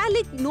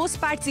ಮೆಟಾಲಿಕ್ ನೋಸ್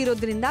ಪ್ಯಾಡ್ಸ್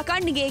ಇರೋದ್ರಿಂದ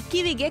ಕಣ್ಣಿಗೆ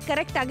ಕಿವಿಗೆ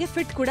ಕರೆಕ್ಟ್ ಆಗಿ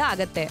ಫಿಟ್ ಕೂಡ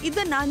ಆಗುತ್ತೆ.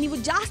 ಇದನ್ನ ನೀವು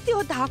ಜಾಸ್ತಿ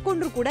ಹೊತ್ತು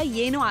ಹಾಕೊಂಡ್ರು ಕೂಡ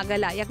ಏನೂ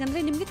ಆಗಲ್ಲ,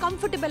 ಯಾಕಂದ್ರೆ ನಿಮ್ಗೆ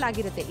ಕಂಫರ್ಟಬಲ್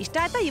ಆಗಿರುತ್ತೆ. ಇಷ್ಟ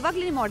ಆಯ್ತಾ?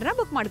 ಇವಾಗಲೇ ನಿಮ್ಮ ಆರ್ಡರ್ನ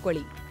ಬುಕ್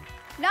ಮಾಡ್ಕೊಳ್ಳಿ.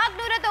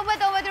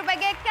 499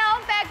 ರೂಪಾಯಿಗೆ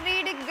ಕಾಂಪ್ಯಾಕ್ಟ್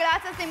ರೀಡಿಂಗ್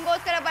ಗ್ಲಾಸಸ್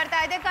ನಿಮ್ಗೋಸ್ಕರ ಬರ್ತಾ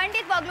ಇದೆ.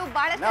 ಖಂಡಿತವಾಗ್ಲೂ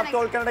ಬಹಳ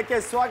ಕನ್ನಡಕ್ಕೆ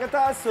ಸ್ವಾಗತ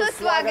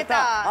ಸುಸ್ವಾಗತ.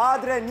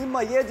 ಆದ್ರೆ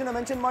ನಿಮ್ಮ ಏಜ್ ನ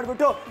ಮೆನ್ಷನ್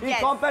ಮಾಡ್ಬಿಟ್ಟು ಈ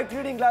ಕಾಂಪ್ಯಾಕ್ಟ್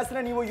ರೀಡಿಂಗ್ ಗ್ಲಾಸ್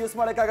ನ ನೀವು ಯೂಸ್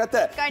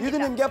ಮಾಡಕ್ಕಾಗತ್ತೆ. ಇದು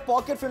ನಿಮ್ಗೆ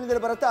ಪಾಕೆಟ್ ಫಿಲ್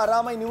ಬರುತ್ತೆ,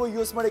 ಆರಾಮಾಗಿ ನೀವು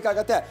ಯೂಸ್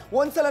ಮಾಡಕ್ಕಾಗತ್ತೆ.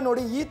 ಒಂದ್ಸಲ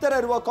ನೋಡಿ ಈ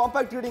ತರ ಇರುವ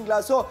ಕಾಂಪ್ಯಾಕ್ಟ್ ರೀಡಿಂಗ್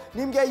ಗ್ಲಾಸ್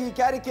ನಿಮ್ಗೆ ಈ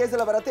ಕ್ಯಾರಿ ಕೇಸ್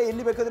ಎಲ್ಲ ಬರುತ್ತೆ,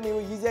 ಎಲ್ಲಿ ಬೇಕಾದ್ರೆ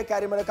ನೀವು ಈಸಿಯಾಗಿ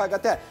ಕ್ಯಾರಿ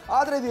ಮಾಡಕ್ಕಾಗತ್ತೆ.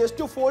 ಆದ್ರೆ ಇದು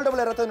ಎಷ್ಟು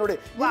ಫೋಲ್ಡಬಲ್ ಇರುತ್ತೆ ನೋಡಿ,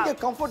 ನಿಮ್ಗೆ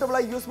ಕಂಫರ್ಟಬಲ್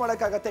ಆಗಿ ಯೂಸ್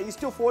ಮಾಡಕ್ಕಾಗತ್ತೆ.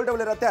 ಇಷ್ಟು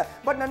ಫೋಲ್ಡಬಲ್ ಇರುತ್ತೆ.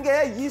 ಬಟ್ ನನಗೆ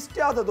ಇಷ್ಟ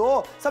ಆದದು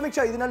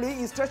ಸಮೀಕ್ಷಾ, ಇದರಲ್ಲಿ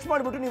ಈ ಸ್ಟ್ರೆಚ್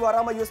ಮಾಡ್ಬಿಟ್ಟು ನೀವು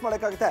ಆರಾಮಾಗಿ ಯೂಸ್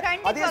ಮಾಡಕ್ಕಾಗತ್ತೆ.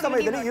 ಅದೇ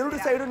ಸಮಯದಲ್ಲಿ ಎರಡು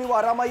ಸೈಡ್ ನೀವು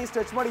ಆರಾಮಾಗಿ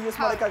ಸ್ಟ್ರೆಚ್ ಮಾಡಿ ಯೂಸ್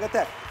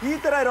ಮಾಡಕ್ಕಾಗತ್ತೆ. ಈ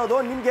ತರ ಇರೋದು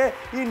ನಿಮ್ಗೆ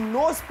ಈ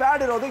ನೋಸ್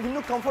ಪ್ಯಾಡ್ ಇರೋದು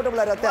ಇನ್ನೂ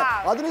ಕಂಫರ್ಟಬಲ್ ಇರುತ್ತೆ.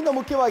 ಅದರಿಂದ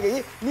ಮುಖ್ಯವಾಗಿ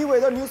ನೀವು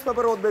ಏದೋ ನ್ಯೂಸ್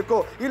ಪೇಪರ್ ಓದಬೇಕು,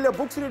 ಇಲ್ಲ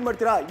ಬುಕ್ಸ್ ರೀಡ್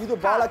ಮಾಡ್ತೀರಾ, ಇದು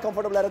ಬಹಳ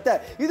ಕಂಫರ್ಟಬಲ್ ಇರುತ್ತೆ.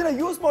 ಇದನ್ನ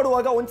ಯೂಸ್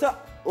ಮಾಡುವಾಗ ಒಂದ್ಸಲ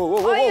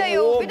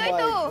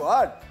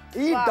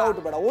ಈ ಡೌಟ್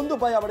ಬೇಡ, ಒಂದು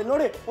ಭಯ ಬೇಡ.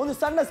 ನೋಡಿ ಒಂದು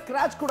ಸಣ್ಣ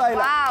ಸ್ಕ್ರಾಚ್ ಕೂಡ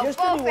ಇಲ್ಲ.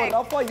 ಎಷ್ಟು ನೀವು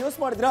ರಫ್ ಯೂಸ್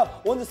ಮಾಡಿದ್ರಾ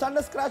ಒಂದು ಸಣ್ಣ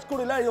ಸ್ಕ್ರಾಚ್ ಕೂಡ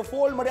ಇಲ್ಲ. ಇದು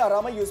ಫೋಲ್ಡ್ ಮಾಡಿ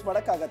ಆರಾಮಾಗಿ ಯೂಸ್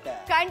ಮಾಡಕ್ಕಾಗತ್ತೆ.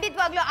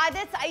 ಖಂಡಿತವಾಗ್ಲೂ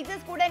ಅದೇ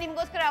ಸೈಜಸ್ ಕೂಡ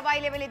ನಿಮ್ಗೋಸ್ಕರ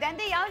ಅವೈಲೇಬಲ್ ಇದೆ.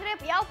 ಅಂದ್ರೆ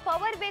ಯಾವ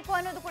ಪವರ್ ಬೇಕು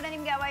ಅನ್ನೋದು ಕೂಡ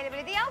ನಿಮ್ಗೆ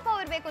ಅವೈಲೇಬಲ್ ಇದೆ. ಯಾವ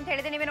ಪವರ್ ಬೇಕು ಅಂತ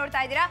ಹೇಳಿದ್ರೆ ನೀವೇ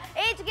ನೋಡ್ತಾ ಇದ್ದೀರಾ,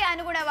 ಏಜ್ ಗೆ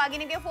ಅನುಗುಣವಾಗಿ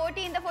ನಿಮಗೆ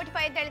 40 ಇಂದ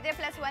 45 ಅಂತ ಹೇಳಿದ್ರೆ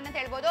 +1 ಅಂತ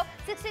ಹೇಳ್ಬೋದು,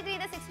 63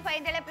 ಇಂದ 65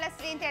 ಅಂತ ಹೇಳಿ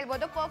 +3 ಅಂತ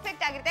ಹೇಳ್ಬೋದು.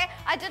 ಪರ್ಫೆಕ್ಟ್ ಆಗಿರುತ್ತೆ.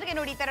 ಅದ್ರ ಜೊತೆಗೆ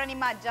ನೋಡಿ ಈ ತರ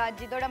ನಿಮ್ಮ ಅಜ್ಜ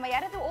ಅಜ್ಜಿ ದೊಡ್ಡಮ್ಮ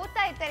ಯಾರಾದ್ರೂ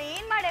ಓದ್ತಾ ಇರ್ತಾರೆ,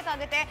 ಏನ್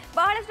ಮಾಡಕ್ಕಾಗುತ್ತೆ,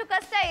 ಬಹಳಷ್ಟು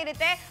ಕಷ್ಟ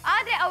ಇರುತ್ತೆ.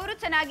 ಆದ್ರೆ ಅವರು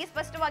ಚೆನ್ನಾಗಿ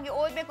ಸ್ಪಷ್ಟವಾಗಿ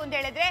ಓದ್ಬೇಕು ಅಂತ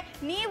ಹೇಳಿದ್ರೆ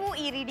ನೀವು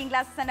ಈ ರೀಡಿಂಗ್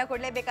ಗ್ಲಾಸಸ್ ಅನ್ನ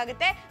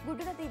ಕೊಡ್ಲೇಬೇಕಾಗುತ್ತೆ.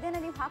 ಗುಡ್ಡದ ಇದನ್ನ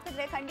ನೀವು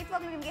ಹಾಕಿದ್ರೆ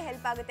ಖಂಡಿತವಾಗ್ಲೂ ನಿಮ್ಗೆ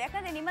ಹೆಲ್ಪ್ ಆಗುತ್ತೆ,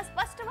 ಯಾಕಂದ್ರೆ ನಿಮ್ಮ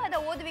ಸ್ಪಷ್ಟವಾದ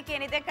ಓದುವಿಕೆ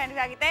ಏನಿದೆ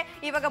ಖಂಡಿತ.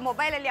 ಇವಾಗ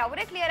ಮೊಬೈಲ್ ಅಲ್ಲಿ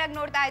ಅವರೇ ಕ್ಲಿಯರ್ ಆಗಿ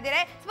ನೋಡ್ತಾ ಇದ್ದಾರೆ,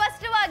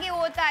 ಸ್ಪಷ್ಟವಾಗಿ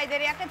ಓದ್ತಾ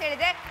ಇದ್ದಾರೆ, ಯಾಕಂತ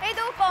ಹೇಳಿದ್ರೆ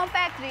ಇದು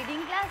ಕಾಂಪ್ಯಾಕ್ಟ್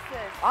ರೀಡಿಂಗ್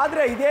ಗ್ಲಾಸಸ್.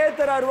 ಆದ್ರೆ ಇದೇ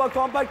ತರ ಇರುವ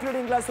ಕಾಂಪ್ಯಾಕ್ಟ್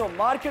ರೀಡಿಂಗ್ ಗ್ಲಾಸ್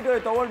ಮಾರ್ಕೆಟ್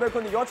ತಗೊಳ್ಬೇಕು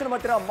ಅಂತ ಯೋಚನೆ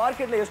ಮಾಡ್ತೀರಾ,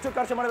 ಮಾರ್ಕೆಟ್ ಎಷ್ಟು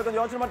ಖರ್ಚು ಮಾಡಬೇಕು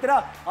ಅಂತ ಯೋಚನೆ ಮಾಡ್ತೀರಾ.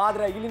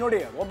 ಆದ್ರೆ ಇಲ್ಲಿ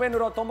ನೋಡಿ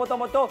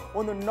 999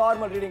 ಒಂದು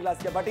ನಾರ್ಮಲ್ ರೀಡಿಂಗ್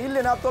ಗ್ಲಾಸ್ಗೆ, ಬಟ್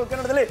ಇಲ್ಲಿ ನಾವು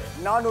ಕನ್ನಡದಲ್ಲಿ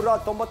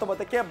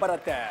 499ಕ್ಕೆ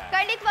ಬರುತ್ತೆ.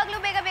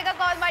 ಖಂಡಿತವಾಗ್ಲೂ ಬೇಗ ಬೇಗ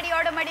ಕಾಲ್ ಮಾಡಿ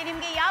ಆರ್ಡರ್ ಮಾಡಿ.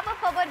 ನಿಮ್ಗೆ ಯಾವ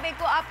ಪವರ್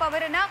ಬೇಕು ಆ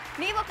ಪವರ್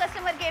ನೀವು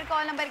ಕಸ್ಟಮರ್ ಕೇರ್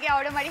ಕಾಲ್ ನಂಬರ್ಗೆ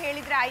ಆರ್ಡರ್ ಮಾಡಿ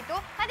ಹೇಳಿದ್ರೆ ಆಯ್ತು.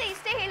 ಅದೇ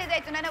ಇಷ್ಟೇ ಹೇಳಿದ್ರೆ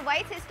ಆಯ್ತು, ನನ್ನ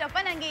ವಯಸ್ಸು ಇಷ್ಟಪ್ಪ,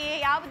 ನನಗೆ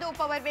ಯಾವುದು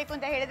ಪವರ್ ಬೇಕು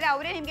ಅಂತ ಹೇಳಿದ್ರೆ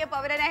ಅವರೇ ನಿಮಗೆ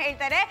ಪವರ್ ಅನ್ನ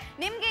ಹೇಳ್ತಾರೆ.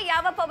 ನಿಮ್ಗೆ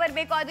ಯಾವ ಪವರ್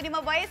ಬೇಕೋ ಅದು ನಿಮ್ಮ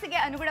ವಯಸ್ಸಿಗೆ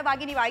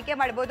ಅನುಗುಣವಾಗಿ ನೀವು ಆಯ್ಕೆ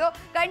ಮಾಡಬಹುದು.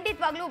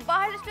 ಖಂಡಿತವಾಗ್ಲೂ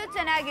ಬಹಳಷ್ಟು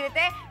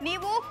ಚೆನ್ನಾಗಿರುತ್ತೆ.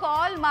 ನೀವು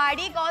ಕಾಲ್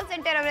ಮಾಡಿ ಕಾಲ್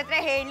ಸೆಂಟರ್ ಅವ್ರ ಹತ್ರ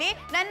ಹೇಳಿ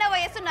ನನ್ನ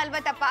ವಯಸ್ಸು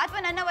 40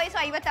 ಅಥವಾ ನನ್ನ ವಯಸ್ಸು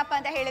 50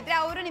 ಅಂತ ಹೇಳಿದ್ರೆ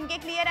ಅವರು ನಿಮ್ಗೆ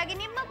ಕ್ಲಿಯರ್ ಆಗಿ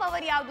ನಿಮ್ಮ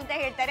ಪವರ್ ಯಾವ್ದು ಅಂತ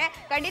ಹೇಳ್ತಾರೆ.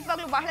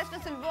 ಖಂಡಿತವಾಗ್ಲೂ ಬಹಳಷ್ಟು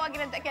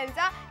ಸುಲಭವಾಗಿರುವಂತ ಕೆಲಸ.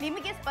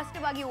 ನಿಮಗೆ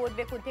ಸ್ಪಷ್ಟವಾಗಿ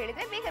ಓದ್ಬೇಕು ಅಂತ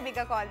ಹೇಳಿದ್ರೆ ಬೇಗ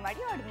ಬೇಗ ಕಾಲ್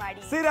ಮಾಡಿ ಆರ್ಡರ್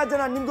ಮಾಡಿ.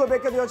 ಶ್ರೀರಾಜನ ನಿಮ್ಗೂ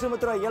ಬೇಕಾದ ಯೋಚನೆ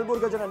ಮಾತ್ರ ಕೋಯಂಬತ್ತೂರು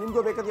ಯಲಬುರ್ಗಾ ಜನ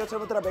ನಿಮಗೂ ಬೇಕಾದ ಯೋಚನೆ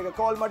ಮಾಡ್ತಾರೆ ಬೇಗ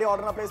ಕಾಲ್ ಮಾಡಿ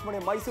ಆರ್ಡರ್ನ ಪ್ಲೇಸ್ ಮಾಡಿ.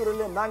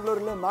 ಮೈಸೂರಲ್ಲಿ,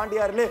 ಮ್ಯಾಂಗ್ಳೂರಲ್ಲಿ,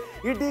 ಮಂಡ್ಯ ಇರಲಿ,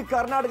 ಇಡೀ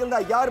ಕರ್ನಾಟಕದಿಂದ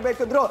ಯಾರು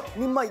ಬೇಕಂದ್ರೂ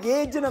ನಿಮ್ಮ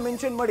ಏಜ್ನ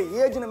ಮೆನ್ಷನ್ ಮಾಡಿ.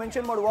 ಏಜ್ನ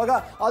ಮೆನ್ಷನ್ ಮಾಡುವಾಗ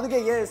ಅದಕ್ಕೆ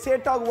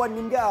ಸೆಟ್ ಆಗುವ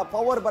ನಿಮಗೆ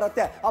ಪವರ್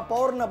ಬರುತ್ತೆ. ಆ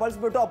ಪವರ್ನ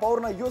ಬಳಸ್ಬಿಟ್ಟು ಆ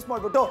ಪವರ್ನ ಯೂಸ್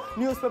ಮಾಡಿಬಿಟ್ಟು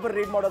ನ್ಯೂಸ್ ಪೇಪರ್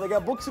ರೀಡ್ ಮಾಡೋದಕ್ಕೆ,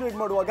 ಬುಕ್ಸ್ ರೀಡ್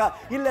ಮಾಡುವಾಗ,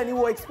 ಇಲ್ಲ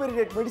ನೀವು expiry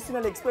date,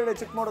 ಮೆಡಿಸಿನಲ್ಲಿ expiry date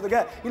check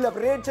ಮಾಡೋದಕ್ಕೆ, ಇಲ್ಲ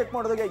ರೇಟ್ ಚೆಕ್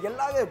ಮಾಡೋದಕ್ಕೆ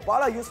ಎಲ್ಲಾಗೆ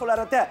ಬಹಳ ಯೂಸ್ಫುಲ್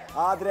ಇರುತ್ತೆ.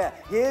 ಆದರೆ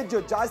ಏಜ್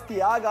ಜಾಸ್ತಿ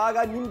ಆಗ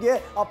ನಿಮಗೆ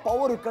ಆ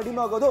ಪವರ್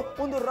ಕಡಿಮೆ ಆಗೋದು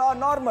ಒಂದು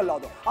ನಾರ್ಮಲ್.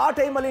 ಅದು ಆ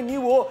ಟೈಮಲ್ಲಿ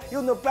ನೀವು ಈ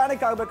ಒಂದು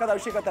ಪ್ಯಾನಿಕ್ ಆಗಬೇಕಾದ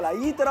ಅವಶ್ಯಕತೆ ಇಲ್ಲ.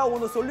 ಈ ತರ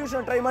ಒಂದು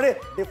ಸೊಲ್ಯೂಷನ್ ಟ್ರೈ ಮಾಡಿ,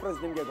 ಡಿಫರೆನ್ಸ್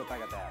ನಿಮಗೆ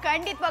ಗೊತ್ತಾಗುತ್ತೆ.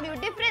 ಖಂಡಿತವಾಗ್ಲೂ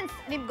ಡಿಫರೆನ್ಸ್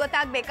ನಿಮ್ಗೆ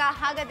ಗೊತ್ತಾಗಬೇಕಾ?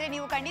 ಹಾಗಾದ್ರೆ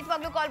ನೀವು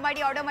ಖಂಡಿತವಾಗ್ಲೂ ಕಾಲ್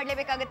ಮಾಡಿ ಆರ್ಡರ್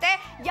ಮಾಡಲೇಬೇಕಾಗುತ್ತೆ.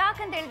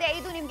 ಯಾಕಂತ ಹೇಳಿದ್ರೆ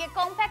ಇದು ನಿಮಗೆ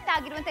ಕಾಂಪ್ಯಾಕ್ಟ್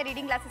ಆಗಿರುವಂತ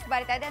ರೀಡಿಂಗ್ ಗ್ಲಾಸಸ್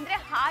ಬರ್ತಾ ಇದೆ. ಅಂದ್ರೆ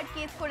ಹಾರ್ಡ್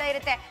ಕೇಸ್ ಕೂಡ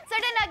ಇರುತ್ತೆ.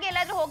 ಸಡನ್ ಆಗಿ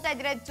ಎಲ್ಲಾದ್ರೂ ಹೋಗ್ತಾ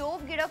ಇದ್ರೆ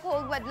ಜೋಬ್ ಗಿಡಕ್ಕೆ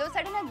ಹೋಗ್ ಬದಲು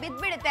ಸಡನ್ ಆಗಿ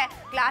ಬಿದ್ಬಿಡುತ್ತೆ.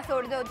 ಗ್ಲಾಸ್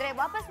ಹೊಡೆದೋದ್ರೆ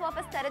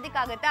ವಾಪಸ್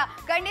ತರೋದಕ್ಕಾಗತ್ತಾ?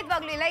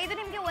 ಖಂಡಿತವಾಗ್ಲೂ ಇಲ್ಲ. ಇದು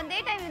ನಿಮ್ಗೆ ಒಂದೇ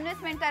ಟೈಮ್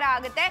ಇನ್ವೆಸ್ಟ್ಮೆಂಟ್ ತರ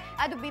ಆಗುತ್ತೆ.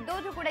 ಅದು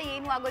ಬಿದ್ದೋದ್ರೂ ಕೂಡ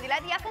ಏನು ಆಗೋದಿಲ್ಲ.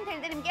 ಅದು ಯಾಕಂತ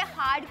ಹೇಳಿದ್ರೆ ನಿಮ್ಗೆ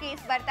ಹಾರ್ಡ್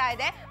ಕೇಸ್ ಬರ್ತಾ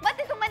ಇದೆ,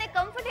 ಮತ್ತೆ ತುಂಬಾನೇ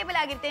ಕಂಫರ್ಟೇಬಲ್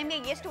ಆಗಿರುತ್ತೆ.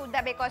 ನಿಮ್ಗೆ ಎಷ್ಟು ಉದ್ದ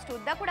ಬೇಕೋ ಅಷ್ಟು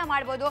ಉದ್ದ ಕೂಡ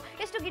ಮಾಡ್ಬೋದು,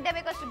 ಎಷ್ಟು ಗಿಡ್ಡ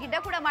ಬೇಕೋ ಅಷ್ಟು ಗಿಡ್ಡ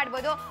ಕೂಡ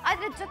ಮಾಡ್ಬೋದು.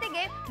 ಅದ್ರ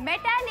ಜೊತೆಗೆ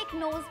ಮೆಟಾಲಿಕ್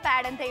ನೋಸ್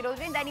ಪ್ಯಾಡ್ ಅಂತ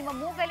ಇರೋದ್ರಿಂದ ನಿಮ್ಮ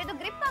ಮೂಗಲ್ಲಿ ಇದು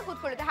ಗ್ರಿಪ್ ಆಗಿ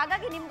ಕೂತ್ಕೊಳ್ಳುತ್ತೆ.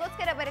 ಹಾಗಾಗಿ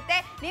ನಿಮ್ಗೋಸ್ಕರ ಬರುತ್ತೆ.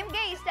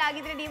 ನಿಮ್ಗೆ ಇಷ್ಟ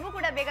ಆಗಿದ್ರೆ ನೀವು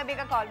ಕೂಡ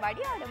ಬೇಗ ಕಾಲ್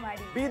ಮಾಡಿ ಆರ್ಡರ್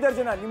ಮಾಡಿ. ಬೀದರ್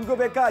ಜನ ನಿಮ್ಗೂ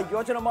ಬೇಕಾ?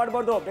 ಯೋಚನೆ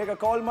ಮಾಡಬಾರ್ದು, ಬೇಗ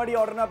ಕಾಲ್ ಮಾಡಿ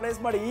ಆರ್ಡರ್ನ ಪ್ಲೇಸ್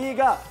ಮಾಡಿ.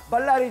 ಈಗ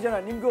ಬಳ್ಳಾರಿ ಜನ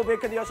ನಿಮ್ಗೂ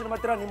ಬೇಕಾದ ಯೋಚನೆ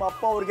ಮಾಡ್ತೀರಾ, ನಿಮ್ಮ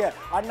ಅಪ್ಪ ಅವ್ರಿಗೆ,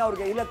 ಅಣ್ಣ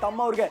ಅವ್ರಿಗೆ, ಇಲ್ಲ ತಮ್ಮ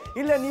ಅವ್ರಿಗೆ,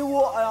 ಇಲ್ಲ ನೀವು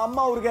ಅಮ್ಮ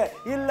ಅವ್ರಿಗೆ,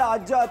 ಇಲ್ಲ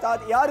ಅಜ್ಜ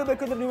ತಾತ ಯಾರು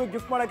ಬೇಕಂದ್ರೆ ನೀವು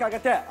ಗಿಫ್ಟ್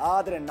ಮಾಡಕ್ಕಾಗತ್ತೆ.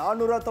 ಆದ್ರೆ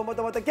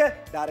 499ಕ್ಕೆ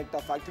ಡೈರೆಕ್ಟ್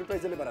ಫ್ಯಾಕ್ಟರಿ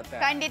ಪ್ರೈಸ್ ಅಲ್ಲಿ ಬರುತ್ತೆ.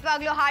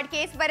 ಖಂಡಿತವಾಗ್ಲೂ ಹಾರ್ಡ್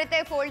ಕೇಸ್ ಬರುತ್ತೆ,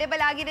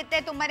 ಫೋಲ್ಡೇಬಲ್ ಆಗಿರುತ್ತೆ,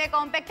 ತುಂಬಾನೇ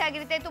ಕಾಂಪ್ಯಾಕ್ಟ್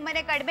ಆಗಿರುತ್ತೆ,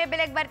 ತುಂಬಾನೇ ಕಡಿಮೆ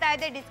ಬೆಲೆಗೆ ಬರ್ತಾ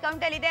ಇದೆ,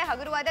 ಡಿಸ್ಕೌಂಟ್ ಅಲ್ಲಿ ಇದೆ,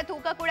 ಹಗುರವಾದ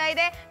ತೂಕ ಕೂಡ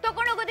ಇದೆ,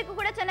 ತಗೊಂಡೋಗೋದಕ್ಕೂ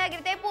ಕೂಡ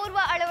ಚೆನ್ನಾಗಿರುತ್ತೆ. ಪೂರ್ವ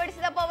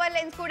ಅಳವಡಿಸಿದ ಪವರ್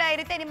ಲೆನ್ಸ್ ಕೂಡ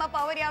ಇರುತ್ತೆ. ನಿಮ್ಮ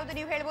ಪವರ್ ಯಾವುದು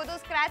ನೀವು ಹೇಳ್ಬೋದು.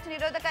 ಸ್ಕ್ರಾಚ್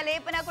ನಿರೋಧಕ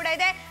ಲೇಪನ ಕೂಡ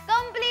ಇದೆ.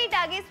 ಕಂಪ್ಲೀಟ್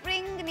ಆಗಿ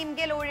ಸ್ಪ್ರಿಂಗ್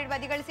ನಿಮ್ಗೆ ಲೋಡೆಡ್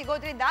ಬದಿಗಳು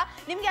ಸಿಗೋದ್ರಿಂದ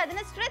ನಿಮ್ಗೆ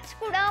ಅದನ್ನ ಸ್ಟ್ರೆಚ್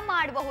ಕೂಡ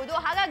ಮಾಡಬಹುದು.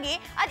 ಹಾಗಾಗಿ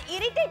ಅದು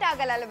ಇರಿಟೇಟ್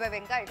ಆಗಲ್ಲ ಅಲ್ವಾ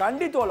ವೆಂಕಟ್?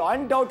 ಖಂಡಿತವಲ್ಲ,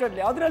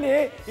 ಅನ್ಡೌಟೆಡ್ಲಿ. ಅದರಲ್ಲಿ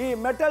ಈ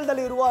ಮೆಟಲ್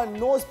ದಲ್ಲಿ ಇರುವ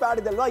ನೋಸ್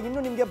ಪ್ಯಾಡ್ ಇದಲ್ವಾ,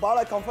 ಇನ್ನು ನಿಮ್ಗೆ ಬಹಳ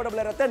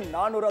ಕಂಫರ್ಟಬಲ್ ಇರುತ್ತೆ.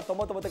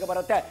 499ಕ್ಕೆ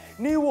ಬರುತ್ತೆ.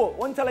 ನೀವು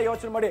ಒಂದ್ಸಲ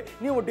ಯೋಚನೆ ಮಾಡಿ,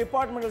 ನೀವು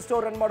ಡಿಪಾರ್ಟ್ಮೆಂಟಲ್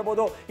ಸ್ಟೋರ್ ರನ್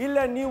ಮಾಡಬಹುದು, ಇಲ್ಲ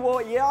ನೀವು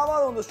ಯಾವ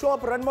ಒಂದು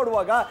ಶಾಪ್ ರನ್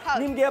ಮಾಡುವಾಗ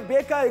ನಿಮ್ಗೆ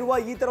ಬೇಕಾಗಿರುವ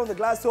ಈ ತರ ಒಂದು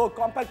ಗ್ಲಾಸ್,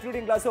 ಕಾಂಪ್ಯಾಕ್ಟ್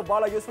ರೀಡಿಂಗ್ ಗ್ಲಾಸ್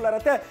ಬಹಳ ಯೂಸ್ಫುಲ್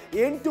ಇರುತ್ತೆ.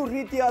 8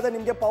 ರೀತಿಯಾದ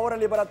ನಿಮ್ಗೆ ಪವರ್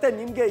ಅಲ್ಲಿ ಬರುತ್ತೆ.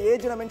 ನಿಮ್ಗೆ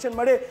ಏಜ್ ನ ಮೆನ್ಷನ್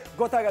ಮಾಡಿ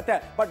ಗೊತ್ತಾಗುತ್ತೆ.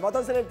 ಬಟ್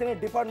ಮತ್ತೊಂದ್ಸಲ ಹೇಳ್ತೀನಿ,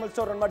 ಡಿಪಾರ್ಟ್ಮೆಂಟ್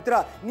ಸ್ಟೋರ್ ರನ್ ಮಾಡ್ತೀರಾ,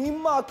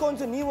 ನಿಮ್ಮ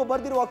ಅಕೌಂಟ್ಸ್, ನೀವು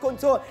ಬರ್ದಿರುವ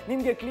ಅಕೌಂಟ್ಸ್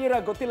ನಿಮ್ಗೆ ಕ್ಲಿಯರ್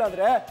ಆಗಿ ಗೊತ್ತಿಲ್ಲ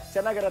ಅಂದ್ರೆ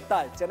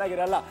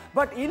ಚೆನ್ನಾಗಿರಲ್ಲ.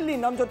 ಬಟ್ ಇಲ್ಲಿ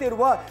ನಮ್ ಜೊತೆ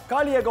ಇರುವ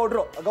ಕಾಳಿಯ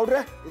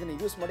ಗೌಡ್ರೆ ಇದನ್ನ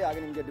ಯೂಸ್ ಮಾಡಿ, ಆಗ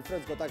ನಿಮ್ಗೆ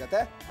ಡಿಫರೆನ್ಸ್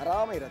ಗೊತ್ತಾಗುತ್ತೆ.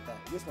 ಆರಾಮ ಇರುತ್ತೆ.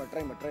 ಯೂಸ್ ಮಾಡಿ,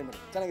 ಟ್ರೈ ಮಾಡಿ.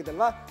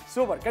 ಚೆನ್ನಾಗಿದಲ್ವಾ?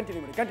 ಸೂಪರ್.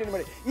 ಕಂಟಿನ್ಯೂ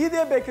ಮಾಡಿ.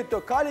 ಇದೇ ಬೇಕಿತ್ತು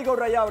ಕಾಳಿ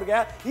ಗೌಡ್ರಯ್ಯ ಅವ್ರಿಗೆ.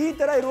 ಈ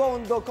ತರ ಇರುವ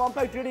ಒಂದು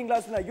ಕಾಂಪ್ಯಾಕ್ಟ್ ರೀಡಿಂಗ್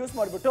ಗ್ಲಾಸ್ ನ ಯೂಸ್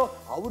ಮಾಡ್ಬಿಟ್ಟು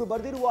ಅವರು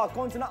ಬರ್ದಿರುವ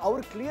ಅಕೌಂಟ್ಸ್ ನ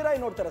ಅವ್ರು ಕ್ಲಿಯರ್ ಆಗಿ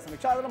ನೋಡ್ತಾರೆ.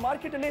 ಸಮೀಕ್ಷಾ, ಅದನ್ನ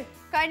ಮಾರ್ಕೆಟ್ ಅಲ್ಲಿ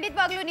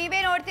ಖಂಡಿತವಾಗ್ಲೂ ನೀವೇ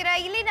ನೋಡ್ತೀರಾ.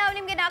 ಇಲ್ಲಿ ನಾವು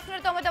ನಿಮ್ಗೆ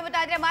 499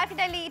 ಆದ್ರೆ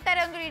ಮಾರ್ಕೆಟ್ ಅಲ್ಲಿ ಈ ತರ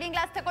ಒಂದು ರೀಡಿಂಗ್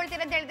ಗ್ಲಾಸ್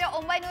ತಗೊಳ್ತೀರಾ ಅಂತ ಹೇಳಿದ್ರೆ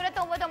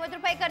 999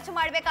 ರೂಪಾಯಿ ಖರ್ಚು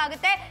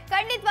ಮಾಡ್ಬೇಕಾಗುತ್ತೆ.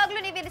 ಖಂಡಿತವಾಗ್ಲೂ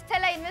ನೀವು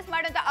ಇಷ್ಟೆಲ್ಲ ಇನ್ವೆಸ್ಟ್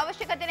ಮಾಡುವಂತ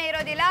ಅವಶ್ಯಕತೆನೇ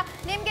ಇರೋದಿಲ್ಲ.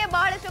 ನಿಮ್ಗೆ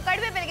ಬಹಳಷ್ಟು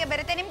ಕಡಿಮೆ ಬೆಲೆಗೆ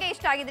ಬರುತ್ತೆ. ನಿಮ್ಗೆ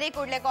ಇಷ್ಟ ಆಗಿದ್ರೆ ಈ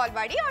ಕೂಡಲೇ ಕಾಲ್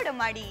ಮಾಡಿ ಆರ್ಡರ್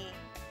ಮಾಡಿ.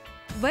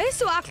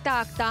 ವಯಸ್ಸು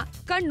ಆಗ್ತಾ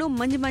ಕಣ್ಣು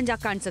ಮಂಜಾ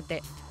ಕಾಣಿಸುತ್ತೆ,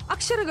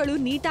 ಅಕ್ಷರಗಳು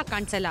ನೀಟಾಗಿ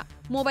ಕಾಣಿಸಲ್ಲ,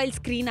 ಮೊಬೈಲ್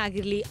ಸ್ಕ್ರೀನ್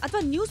ಆಗಿರ್ಲಿ ಅಥವಾ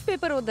ನ್ಯೂಸ್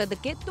ಪೇಪರ್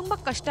ಓದೋದಕ್ಕೆ ತುಂಬಾ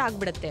ಕಷ್ಟ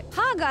ಆಗ್ಬಿಡುತ್ತೆ.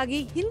 ಹಾಗಾಗಿ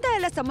ಇಂಥ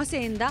ಎಲ್ಲ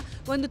ಸಮಸ್ಯೆಯಿಂದ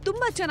ಒಂದು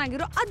ತುಂಬಾ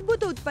ಚೆನ್ನಾಗಿರೋ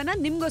ಅದ್ಭುತ ಉತ್ಪನ್ನ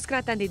ನಿಮ್ಗೋಸ್ಕರ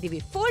ತಂದಿದ್ದೀವಿ,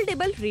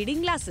 ಫೋಲ್ಡೇಬಲ್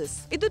ರೀಡಿಂಗ್ ಗ್ಲಾಸಸ್.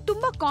 ಇದು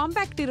ತುಂಬಾ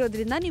ಕಾಂಪ್ಯಾಕ್ಟ್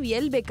ಇರೋದ್ರಿಂದ ನೀವು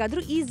ಎಲ್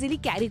ಬೇಕಾದ್ರೂ ಈಸಿಲಿ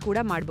ಕ್ಯಾರಿ ಕೂಡ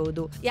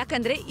ಮಾಡಬಹುದು.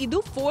 ಯಾಕಂದ್ರೆ ಇದು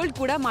ಫೋಲ್ಡ್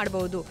ಕೂಡ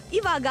ಮಾಡಬಹುದು.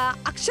 ಇವಾಗ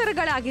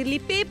ಅಕ್ಷರಗಳಾಗಿರ್ಲಿ,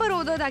 ಪೇಪರ್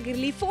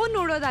ಓದೋದಾಗಿರ್ಲಿ, ಫೋನ್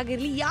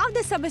ನೋಡೋದಾಗಿರ್ಲಿ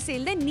ಯಾವ್ದೇ ಸಮಸ್ಯೆ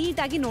ಇಲ್ಲದೆ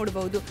ನೀಟಾಗಿ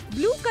ನೋಡಬಹುದು.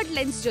 ಬ್ಲೂ ಕಟ್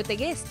ಲೆನ್ಸ್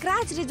ಜೊತೆಗೆ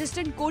ಸ್ಕ್ರಾಚ್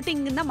ರೆಸಿಸ್ಟೆಂಟ್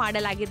ಕೋಟಿಂಗ್ ಇಂದ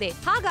ಮಾಡಲಾಗಿದೆ.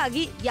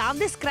 ಹಾಗಾಗಿ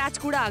ಯಾವ್ದೇ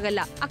ಸ್ಕ್ರಾಚ್ ಕೂಡ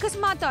ಆಗಲ್ಲ.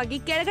 ಅಕಸ್ಮಾತ್ ಆಗಿ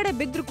ಕೆಳಗಡೆ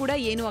ಬಿದ್ರು ಕೂಡ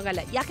ಏನೂ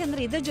ಆಗಲ್ಲ.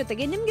 ಯಾಕಂದ್ರೆ ಇದರ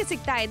ಜೊತೆಗೆ ನಿಮ್ಗೆ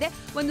ಸಿಗ್ತಾ ಇದೆ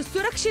ಒಂದು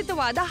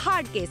ಸುರಕ್ಷಿತವಾದ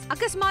ಹಾರ್ಡ್ ಕೇಸ್.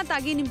 ಅಕಸ್ಮಾತ್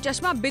ಆಗಿ ನಿಮ್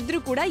ಚಶ್ಮಾ ಬಿದ್ರು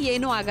ಕೂಡ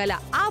ಏನೂ ಆಗಲ್ಲ.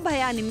 ಆ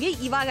ಭಯ ನಿಮ್ಗೆ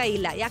ಇವಾಗ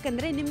ಇಲ್ಲ.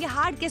 ಯಾಕಂದ್ರೆ ನಿಮ್ಗೆ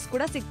ಹಾರ್ಡ್ ಕೇಸ್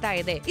ಕೂಡ ಸಿಗ್ತಾ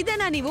ಇದೆ.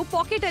 ಇದನ್ನ ನೀವು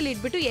ಪಾಕೆಟ್ ಅಲ್ಲಿ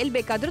ಇಟ್ಬಿಟ್ಟು ಎಲ್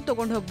ಬೇಕಾದ್ರೂ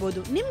ತಗೊಂಡು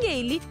ಹೋಗ್ಬೋದು. ನಿಮ್ಗೆ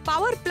ಇಲ್ಲಿ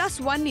ಪವರ್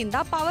 +1 ಇಂದ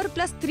ಪವರ್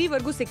 +3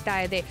 ವರೆಗೂ ಸಿಗ್ತಾ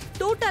ಇದೆ.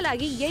 ಟೋಟಲ್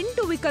ಆಗಿ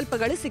 8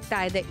 ವಿಕಲ್ಪಗಳು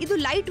ಸಿಗ್ತಾ ಇದೆ. ಇದು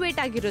ಲೈಟ್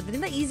ವೇಟ್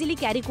ಆಗಿರೋದ್ರಿಂದ ಈಸಿಲಿ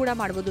ಕ್ಯಾರಿ ಕೂಡ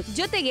ಮಾಡಬಹುದು.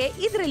 ಜೊತೆಗೆ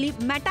ಇದರಲ್ಲಿ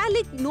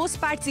ಮೆಟಾಲಿಕ್ ನೋಸ್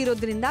ಪ್ಯಾಡ್ಸ್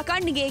ಇರೋದ್ರಿಂದ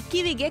ಕಣ್ಣಿಗೆ,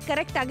 ಕಿವಿಗೆ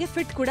ಕರೆಕ್ಟ್ ಆಗಿ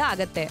ಫಿಟ್ ಕೂಡ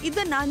ಆಗುತ್ತೆ.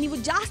 ಇದನ್ನ ನೀವು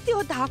ಜಾಸ್ತಿ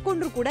ಹೊತ್ತು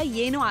ಹಾಕೊಂಡ್ರು ಕೂಡ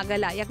ಏನೂ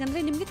ಆಗಲ್ಲ.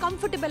 ಯಾಕಂದ್ರೆ ನಿಮ್ಗೆ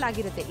ಕಂಫರ್ಟೇಬಲ್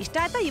ಆಗಿರುತ್ತೆ. ಇಷ್ಟ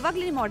ಆಯ್ತಾ?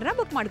 ಇವಾಗಲೇ ನಿಮ್ಮ ಆರ್ಡರ್ನ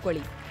ಬುಕ್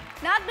ಮಾಡ್ಕೊಳ್ಳಿ.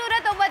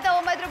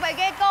 499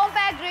 ರೂಪಾಯಿಗೆ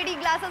ಕಾಂಪ್ಯಾಕ್ಟ್ ರೀಡಿಂಗ್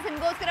ಗ್ಲಾಸಸ್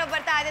ನಿಮಗೋಸ್ಕರ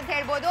ಬರ್ತಾ ಇದೆ ಅಂತ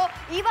ಹೇಳ್ಬೋದು.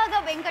 ಇವಾಗ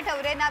ವೆಂಕಟ್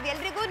ಅವರೇ,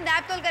 ನಾವೆಲ್ಲರಿಗೂ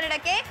ನ್ಯಾಪ್ತೋಲ್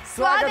ಕನ್ನಡಕ್ಕೆ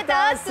ಸ್ವಾಗತ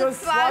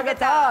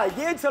ಸುಸ್ವಾಗತ.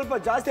 ಏಜ್ ಸ್ವಲ್ಪ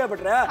ಜಾಸ್ತಿ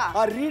ಆಗ್ಬಿಟ್ರೆ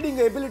ಆ ರೀಡಿಂಗ್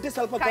ಎಬಿಲಿಟಿ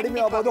ಸ್ವಲ್ಪ ಕಡಿಮೆ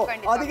ಆಗಬಹುದು.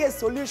 ಅದಕ್ಕೆ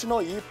ಸೊಲ್ಯೂಷನ್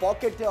ಈ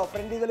ಪಾಕೆಟ್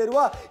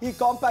ಫ್ರೆಂಡ್ಲಿರುವ ಈ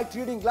ಕಾಂಪ್ಯಾಕ್ಟ್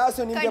ರೀಡಿಂಗ್ ಗ್ಲಾಸ್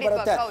ನಿಮಗೆ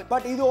ಬರುತ್ತೆ.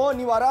 ಬಟ್ ಇದು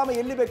ನೀವು ಆರಾಮ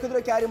ಎಲ್ಲಿ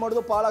ಬೇಕಿದ್ರೆ ಕ್ಯಾರಿ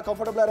ಮಾಡೋದು ಬಹಳ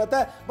ಕಂಫರ್ಟಬಲ್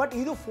ಇರುತ್ತೆ. ಬಟ್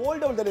ಇದು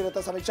ಫೋಲ್ಡಬಲ್ ಅಲ್ಲಿ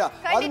ಇರುತ್ತೆ ಸಮೀಕ್ಷಾ.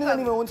 ಅದರಿಂದ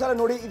ನೀವು ಒಂದ್ಸಲ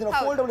ನೋಡಿ, ಇದನ್ನ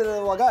ಫೋಲ್ಡಬಲ್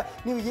ಇರುವಾಗ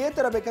ನೀವು ಏ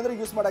ತರ ಬೇಕಂದ್ರೆ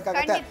ಯೂಸ್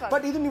ಮಾಡಕ್ಕಾಗತ್ತೆ.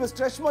 ಬಟ್ ಇದು ನೀವು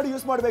ಸ್ಟ್ರೆಚ್ ಮಾಡಿ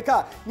ಯೂಸ್ ಮಾಡ್ಬೇಕಾ,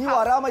 ನೀವು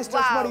ಆರಾಮಾಗಿ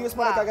ಸ್ಟ್ರೆಚ್ ಮಾಡಿ ಯೂಸ್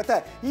ಮಾಡಕ್ಕಾಗತ್ತೆ.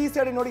 ಈ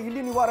ಸೈಡ್ ನೋಡಿ,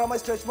 ಇಲ್ಲಿ ನೀವು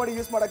ಆರಾಮಾಗಿ ಸ್ಟ್ರೆಚ್ ಮಾಡಿ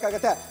ಯೂಸ್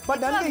ಮಾಡಕ್ಕಾಗತ್ತೆ. ಬಟ್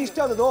ನನಗೆ ಇಷ್ಟ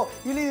ಆದದ್ದು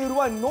ಇಲ್ಲಿ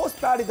ಇರುವ ನೋಸ್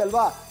ಪ್ಯಾಡ್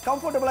ಇದಲ್ವಾ,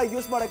 ಕಂಫರ್ಟಬಲ್ ಆಗಿ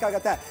ಯೂಸ್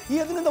ಮಾಡಕ್ಕಾಗತ್ತೆ.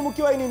 ಇದರಿಂದ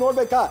ಮುಖ್ಯವಾಗಿ ನೀವು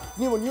ನೋಡ್ಬೇಕಾ,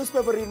 ನೀವು ನ್ಯೂಸ್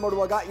ಪೇಪರ್ ರೀಡ್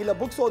ಮಾಡುವಾಗ ಇಲ್ಲ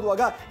ಬುಕ್ಸ್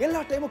ಓದುವಾಗ ಎಲ್ಲ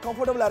ಟೈಮು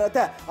ಕಂಫರ್ಟಬಲ್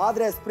ಇರುತ್ತೆ.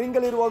 ಆದ್ರೆ ಸ್ಪ್ರಿಂಗ್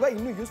ಅಲ್ಲಿ ಇರುವಾಗ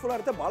ಇನ್ನೂ ಯೂಸ್ಫುಲ್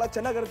ಆಗುತ್ತೆ, ಬಹಳ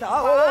ಚೆನ್ನಾಗಿರುತ್ತೆ.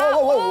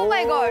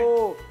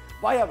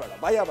 ಭಯ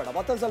ಬೇಡ.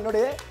 ಮತ್ತೊಂದ್ಸಲ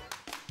ನೋಡಿ,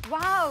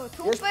 ವಾವ್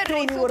ಸೂಪರ್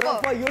ರೀ ನೀವು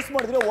ರಫ್ ಯೂಸ್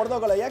ಮಾಡಿದ್ರೆ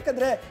ಒಡೆದೋಗಲ್ಲ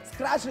ಯಾಕಂದ್ರೆ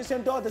scratch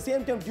resistant at the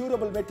same time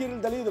durable material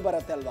ದಲ್ಲಿ ಇದು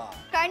ಬರುತ್ತೆ ಅಲ್ವಾ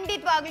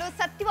ಖಂಡಿತವಾಗ್ಲೂ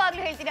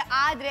ಸತ್ಯವಾಗ್ಲೂ ಹೇಳ್ತೀರಾ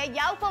ಆದ್ರೆ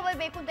ಯಾವ ಪವರ್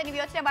ಬೇಕು ಅಂತ ನೀವು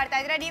ಯೋಚನೆ ಮಾಡ್ತಾ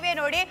ಇದ್ರೆ ನೀವೇ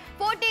ನೋಡಿ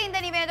 40 ಇಂದ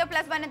ನೀವೇನಾದ್ರೂ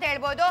 +1 ಅಂತ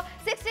ಹೇಳ್ಬೋದು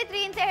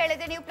 63 ಅಂತ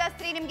ಹೇಳಿದ್ರೆ ನೀವು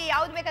 +3 ನಿಮ್ಗೆ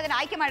ಯಾವ್ದು ಬೇಕಾದ್ರೆ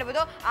ಆಯ್ಕೆ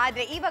ಮಾಡಬಹುದು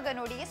ಆದ್ರೆ ಇವಾಗ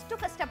ನೋಡಿ ಎಷ್ಟು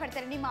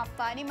ಕಷ್ಟಪಡ್ತಾರೆ ನಿಮ್ಮ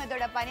ಅಪ್ಪ ನಿಮ್ಮ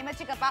ದೊಡ್ಡಪ್ಪ ನಿಮ್ಮ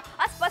ಚಿಕ್ಕಪ್ಪ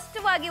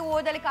ಸ್ಪಷ್ಟವಾಗಿ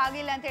ಓದಲಿಕ್ಕೆ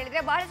ಆಗಿಲ್ಲ ಅಂತ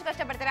ಹೇಳಿದ್ರೆ ಬಹಳಷ್ಟು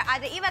ಕಷ್ಟಪಡ್ತಾರೆ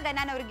ಆದ್ರೆ ಇವಾಗ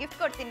ನಾನು ಅವ್ರಿಗೆ ಗಿಫ್ಟ್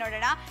ಕೊಡ್ತೀನಿ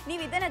ನೋಡೋಣ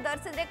ನೀವು ಇದನ್ನ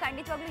ಧರಿಸಿದ್ರೆ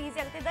ಖಂಡಿತವಾಗ್ಲೂ ಈಸಿ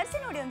ಆಗುತ್ತೆ ಧರಿಸಿ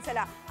ನೋಡಿ ಒಂದ್ಸಲ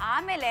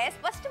ಆಮೇಲೆ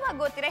ಸ್ಪಷ್ಟವಾಗಿ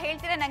ಗೊತ್ತಿರ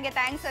ಹೇಳ್ತೀರಾ ನಂಗೆ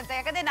ಥ್ಯಾಂಕ್ಸ್ ಅಂತ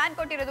ಯಾಕಂದ್ರೆ ನಾನು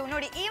ಕೊಟ್ಟಿರೋದು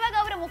ನೋಡಿ ಇವಾಗ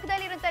ಅವರ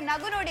ಮುಖದಲ್ಲಿರುವಂತ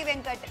ನಗು ನೋಡಿ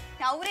ವೆಂಕಟ್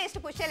ಅವರೇ ಎಷ್ಟು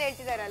ಖುಷಿಯಲ್ಲಿ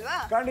ಹೇಳ್ತಿದಾರಲ್ವಾ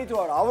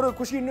ಖಂಡಿತವಾಗ್ಲೂ ಅವರ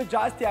ಖುಷಿ ಇನ್ನೂ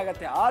ಜಾಸ್ತಿ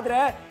ಆಗುತ್ತೆ ಆದ್ರೆ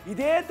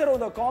ಇದೇ ತರ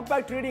ಒಂದು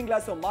ಕಾಂಪ್ಯಾಕ್ಟ್ ರೀಡಿಂಗ್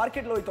ಗ್ಲಾಸ್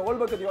ಮಾರ್ಕೆಟ್ ಹೋಗಿ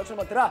ತಗೊಳ್ಬೇಕು ಅಂತ ಯೋಚನೆ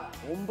ಮಾಡ್ತೀರಾ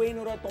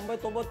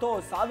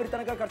 999,000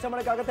 ತನಕ ಖರ್ಚು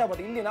ಮಾಡಕ್ಕಾಗತ್ತೆ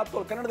ಬಟ್ ಇಲ್ಲಿ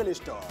ನಾವು ಕನ್ನಡದಲ್ಲಿ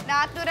ಇಷ್ಟು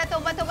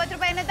 499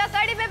 ರೂಪಾಯಿನಂತ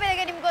ಕಡಿಮೆ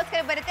ಬೆಲೆಗೆ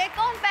ನಿಮ್ಗೋಸ್ಕರ ಬರುತ್ತೆ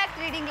ಕಾಂಪ್ಯಾಕ್ಟ್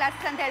ರೀಡಿಂಗ್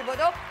ಗ್ಲಾಸಸ್ ಅಂತ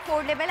ಹೇಳ್ಬೋದು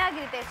ಫೋಲ್ಡೇಬಲ್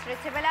ಆಗಿರುತ್ತೆ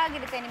ಸ್ಟ್ರೆಚಬಲ್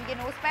ಆಗಿರುತ್ತೆ ನಿಮಗೆ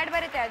ನೋಸ್ ಪ್ಯಾಡ್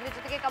ಬರುತ್ತೆ ಅದ್ರ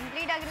ಜೊತೆಗೆ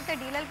ಕಂಪ್ಲೀಟ್ ಆಗಿರುತ್ತೆ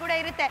ಡೀಲರ್ ಕೂಡ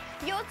ಇರುತ್ತೆ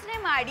ಯೋಚನೆ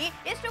ಮಾಡಿ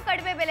ಎಷ್ಟು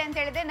ಕಡಿಮೆ ಬೆಲೆ ಅಂತ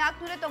ಹೇಳಿದ್ರೆ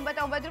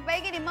 499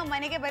 ರೂಪಾಯಿಗೆ ನಿಮ್ಮ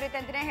ಮನೆಗೆ ಬರುತ್ತೆ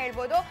ಅಂತಾನೆ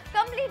ಹೇಳ್ಬೋದು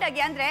ಕಂಪ್ಲೀಟ್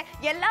ಆಗಿ ಅಂದ್ರೆ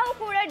ಎಲ್ಲವೂ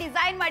ಕೂಡ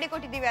ಡಿಸೈನ್ ಮಾಡಿ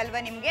ಕೊಟ್ಟಿದ್ದೀವಿ ಅಲ್ವಾ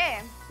ನಿಮ್ಗೆ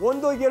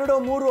 1 2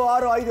 3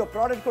 6 5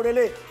 ಪ್ರಾಡಕ್ಟ್ ಕೊಡಿ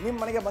ನಿಮ್ಮ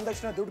ಮನೆಗೆ ಬಂದ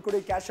ತಕ್ಷಣ ದುಡ್ಡು ಕೊಡಿ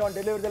ಕ್ಯಾಶ್ ಆನ್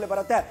ಡೆಲಿವರಿದಲ್ಲಿ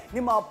ಬರುತ್ತೆ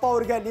ನಿಮ್ಮ ಅಪ್ಪ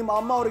ಅವ್ರಿಗೆ ನಿಮ್ಮ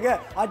ಅಮ್ಮ ಅವ್ರಿಗೆ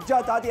ಅಜ್ಜ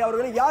ತಾತಿ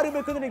ಅವ್ರಿಗೆ ಯಾರು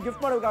ಬೇಕಂದ್ರೆ ನೀವು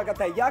ಗಿಫ್ಟ್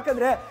ಮಾಡೋಕ್ಕಾಗತ್ತೆ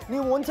ಯಾಕಂದ್ರೆ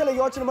ನೀವು ಒಂದ್ಸಲ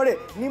ಯೋಚನೆ ಮಾಡಿ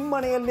ನಿಮ್ಮ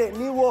ಮನೆಯಲ್ಲಿ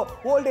ನೀವು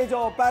ಓಲ್ಡ್ ಏಜ್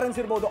ಪ್ಯಾರೆಂಟ್ಸ್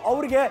ಇರ್ಬೋದು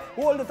ಅವ್ರಿಗೆ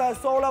ಓಲ್ಡ್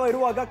ಸೌಲಭ್ಯ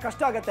ಇರುವಾಗ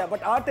ಕಷ್ಟ ಆಗುತ್ತೆ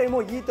ಬಟ್ ಆ ಟೈಮು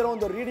ಈ ತರ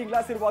ಒಂದು ರೀಡಿಂಗ್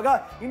ಗ್ಲಾಸ್ ಇರುವಾಗ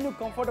ಇನ್ನೂ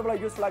ಕಂಫರ್ಟಬಲ್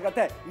ಆಗಿ ಯೂಸ್ಫುಲ್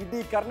ಆಗುತ್ತೆ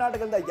ಇಡೀ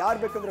ಕರ್ನಾಟಕದಿಂದ ಯಾರು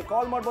ಬೇಕಂದ್ರೆ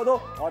ಕಾಲ್ ಮಾಡ್ಬೋದು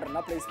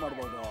ಆರ್ಡರ್ನ ಪ್ಲೇಸ್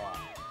ಮಾಡ್ಬೋದು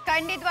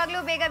ಖಂಡಿತವಾಗ್ಲೂ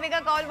ಬೇಗ ಬೇಗ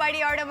ಕಾಲ್ ಮಾಡಿ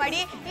ಆರ್ಡರ್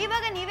ಮಾಡಿ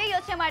ಇವಾಗ ನೀವೇ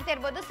ಯೋಚನೆ ಮಾಡ್ತಾ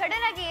ಇರ್ಬೋದು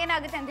ಸಡನ್ ಆಗಿ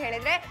ಏನಾಗುತ್ತೆ ಅಂತ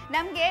ಹೇಳಿದ್ರೆ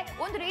ನಮ್ಗೆ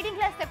ಒಂದು ರೀಡಿಂಗ್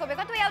ಗ್ಲಾಸ್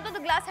ತಗೋಬೇಕು ಅಥವಾ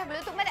ಯಾವ್ದೊಂದು ಗ್ಲಾಸ್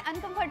ಹಾಕೋದು ತುಂಬಾನೇ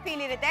ಅನ್ಕಂಫರ್ಟ್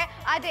ಫೀಲ್ ಇರುತ್ತೆ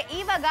ಆದ್ರೆ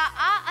ಇವಾಗ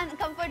ಆ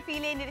ಅನ್ಕಂಫರ್ಟ್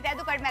ಫೀಲ್ ಏನಿರುತ್ತೆ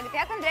ಅದು ಕಡಿಮೆ ಆಗುತ್ತೆ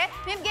ಯಾಕಂದ್ರೆ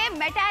ನಿಮ್ಗೆ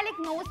ಮೆಟಾಲಿಕ್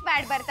ನೋಸ್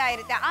ಪ್ಯಾಡ್ ಬರ್ತಾ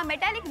ಇರುತ್ತೆ ಆ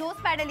ಮೆಟಾಲಿಕ್ ನೋಸ್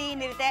ಪ್ಯಾಡ್ ಅಲ್ಲಿ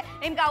ಏನಿರುತ್ತೆ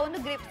ನಿಮ್ಗೆ ಆ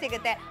ಒಂದು ಗ್ರಿಪ್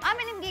ಸಿಗುತ್ತೆ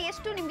ಆಮೇಲೆ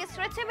ನಿಮ್ಗೆ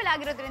ಸ್ಟ್ರೆಚಬಲ್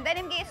ಆಗಿರೋದ್ರಿಂದ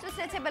ನಿಮ್ಗೆ ಎಷ್ಟು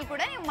ಸ್ಟ್ರೆಚಬಲ್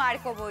ಕೂಡ ನೀವು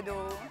ಮಾಡ್ಕೋಬಹುದು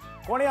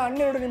ಕೊನೆಯ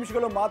 12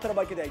 ನಿಮಿಷಗಳು ಮಾತ್ರ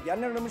ಬಾಕಿ ಇದೆ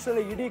 12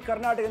 ನಿಮಿಷದಲ್ಲಿ ಇಡೀ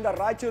ಕರ್ನಾಟಕದಿಂದ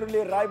ರಾಯಚೂರಲ್ಲಿ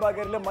ರಾಯಬಾಗ್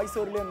ಇರಲಿ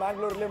ಮೈಸೂರಲ್ಲಿ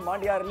ಮ್ಯಾಂಗ್ಳೂರಲ್ಲಿ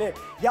ಮಂಡ್ಯ ಇರಲಿ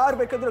ಯಾರು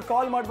ಬೇಕಾದ್ರೂ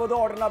ಕಾಲ್ ಮಾಡ್ಬೋದು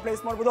ಆರ್ಡರ್ನ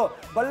ಪ್ಲೇಸ್ ಮಾಡ್ಬೋದು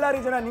ಬಳ್ಳಾರಿ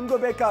ಜನ ನಿಮಗೂ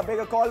ಬೇಕಾ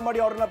ಬೇಗ ಕಾಲ್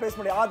ಮಾಡಿ ಆರ್ಡರ್ನ ಪ್ಲೇಸ್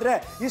ಮಾಡಿ ಆದರೆ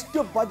ಇಷ್ಟು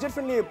ಬಜೆಟ್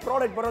ಫ್ರೆಂಡ್ಲಿ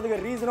ಪ್ರಾಡಕ್ಟ್ ಬರೋದಕ್ಕೆ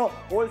ರೀಸನು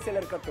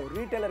ಹೋಲ್ಸೇಲರ್ ಕಟ್ಟು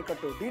ರಿಟೇಲರ್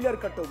ಕಟ್ಟು ಡೀಲರ್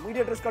ಕಟ್ಟು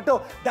ಮೀಡಿಯೇಟರ್ಸ್ ಕಟ್ಟು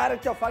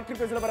ಡೈರೆಕ್ಟ್ ಫ್ಯಾಕ್ಟ್ರಿ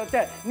ಪ್ರೈಸ್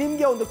ಬರುತ್ತೆ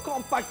ನಿಮಗೆ ಒಂದು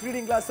compact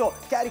reading glass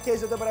carry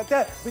case ಜೊತೆ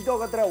ಬರುತ್ತೆ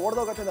ಬಿದ್ದೋಗತ್ತೆ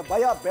ಒಡೆದೋಗತ್ತೆ ಅಂತ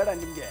ಭಯ ಬೇಡ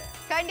ನಿಮಗೆ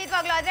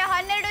ಖಂಡಿತವಾಗ್ಲೂ ಆದ್ರೆ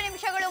 12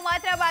 ನಿಮಿಷಗಳು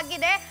ಮಾತ್ರ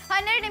ಬಾಕಿದೆ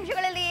 12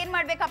 ನಿಮಿಷಗಳಲ್ಲಿ ಏನ್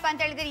ಮಾಡ್ಬೇಕಪ್ಪ ಅಂತ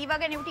ಹೇಳಿದ್ರೆ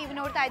ಇವಾಗ ನೀವು ಟಿವಿ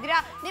ನೋಡ್ತಾ ಇದ್ದೀರಾ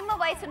ನಿಮ್ಮ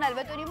ವಯಸ್ಸು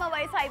 40 ನಿಮ್ಮ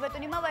ವಯಸ್ಸು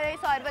 50 ನಿಮ್ಮ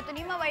ವಯಸ್ಸು 60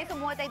 ನಿಮ್ಮ ವಯಸ್ಸು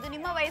 35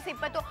 ನಿಮ್ಮ ವಯಸ್ಸು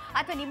 20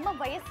 ಅಥವಾ ನಿಮ್ಮ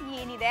ವಯಸ್ಸು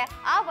ಏನಿದೆ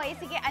ಆ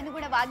ವಯಸ್ಸಿಗೆ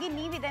ಅನುಗುಣವಾಗಿ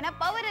ನೀವು ಇದನ್ನ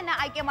ಪವರ್ ಅನ್ನ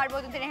ಆಯ್ಕೆ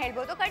ಮಾಡಬಹುದು ಅಂತಾನೆ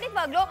ಹೇಳ್ಬೋದು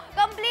ಖಂಡಿತವಾಗ್ಲೂ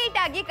ಕಂಪ್ಲೀಟ್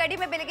ಆಗಿ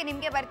ಕಡಿಮೆ ಬೆಲೆಗೆ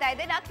ನಿಮ್ಗೆ ಬರ್ತಾ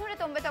ಇದೆ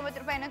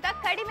 499 ರೂಪಾಯಿ ಅಂತ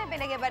ಕಡಿಮೆ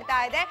ಬೆಲೆಗೆ ಬರ್ತಾ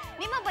ಇದೆ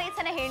ನಿಮ್ಮ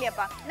ವಯಸ್ಸನ್ನ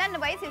ಹೇಳಿಯಪ್ಪ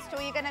ನನ್ನ ವಯಸ್ಸು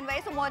ಎಷ್ಟು ಈಗ ನನ್ನ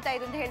ವಯಸ್ಸು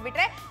 35 ಅಂತ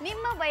ಹೇಳ್ಬಿಟ್ರೆ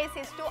ನಿಮ್ಮ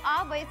ವಯಸ್ಸೆಷ್ಟು ಆ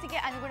ವಯಸ್ಸಿಗೆ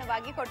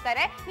ಅನುಗುಣವಾಗಿ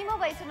ಕೊಡ್ತಾರೆ ನಿಮ್ಮ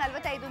ವಯಸ್ಸು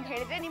 45 ಅಂತ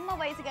ಹೇಳಿದ್ರೆ ನಿಮ್ಮ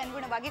ವಯಸ್ಸಿಗೆ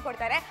ಅನುಗುಣವಾಗಿ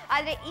ಕೊಡ್ತಾರೆ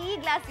ಆದ್ರೆ ಈ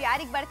ಗ್ಲಾಸ್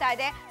ಯಾರಿಗೆ ಬರ್ತಾ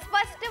ಇದೆ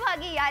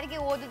ಸ್ಪಷ್ಟವಾಗಿ ಯಾರಿಗೆ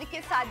ಓದೋದಕ್ಕೆ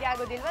ಸಾಧ್ಯ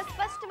ಆಗೋದಿಲ್ವಾ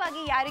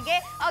ಸ್ಪಷ್ಟವಾಗಿ ಯಾರಿಗೆ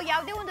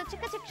ಯಾವುದೇ ಒಂದು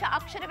ಚಿಕ್ಕ ಚಿಕ್ಕ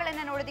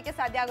ಅಕ್ಷರಗಳನ್ನ ನೋಡೋದಕ್ಕೆ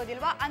ಸಾಧ್ಯ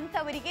ಆಗೋದಿಲ್ವಾ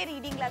ಅಂತವರಿಗೆ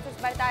ರೀಡಿಂಗ್ ಗ್ಲಾಸಸ್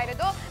ಬರ್ತಾ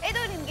ಇರೋದು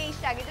ಇದು ನಿಮ್ಗೆ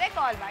ಇಷ್ಟ ಆಗಿದ್ರೆ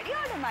ಕಾಲ್ ಮಾಡಿ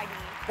ಆರ್ಡರ್ ಮಾಡಿ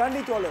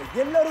ಖಂಡಿತವಾಗ್ಲು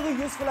ಎಲ್ಲರಿಗೂ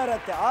ಯೂಸ್ಫುಲ್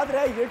ಇರುತ್ತೆ ಆದ್ರೆ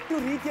 8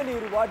 ರೀತಿಯಲ್ಲಿ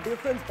ಇರುವ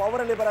ಡಿಫ್ರೆನ್ಸ್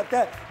ಪವರ್ ಅಲ್ಲಿ ಬರುತ್ತೆ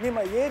ನಿಮ್ಮ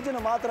ಏಜ್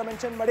ಮಾತ್ರ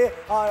ಮೆನ್ಷನ್ ಮಾಡಿ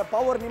ಆ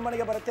ಪವರ್ ನಿಮ್ಮ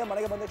ಮನೆಗೆ ಬರುತ್ತೆ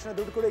ಮನೆಗೆ ಬಂದ ತಕ್ಷಣ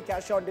ದುಡ್ಡು ಕೊಡಿ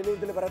ಕ್ಯಾಶ್ ಆನ್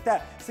ಡೆಲಿವರಿಯಲ್ಲಿ ಬರುತ್ತೆ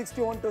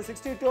 61 to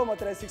 62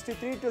 ಮತ್ತೆ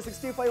 63 to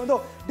 65 ಒಂದು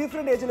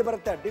ಡಿಫ್ರೆಂಟ್ ಏಜ್ ಅಲ್ಲಿ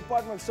ಬರುತ್ತೆ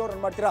ಡಿಪಾರ್ಟ್ಮೆಂಟ್ ಸ್ಟೋರ್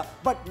ರನ್ ಮಾಡ್ತೀರಾ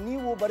ಬಟ್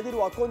ನೀವು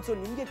ಬರೆದಿರುವ ಅಕೌಂಟ್ಸ್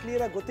ನಿಮಗೆ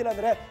ಕ್ಲಿಯರ್ ಆಗಿ ಗೊತ್ತಿಲ್ಲ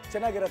ಅಂದ್ರೆ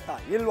ಚೆನ್ನಾಗಿರುತ್ತಾ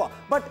ಇಲ್ವಾ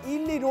ಬಟ್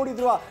ಇಲ್ಲಿ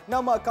ನೋಡಿದ್ರು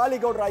ನಮ್ಮ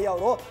ಕಾಳಿಗೌಡ್ರ ಅಯ್ಯ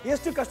ಅವರು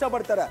ಎಷ್ಟು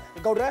ಕಷ್ಟಪಡ್ತಾರೆ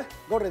ಗೌಡ್ರೆ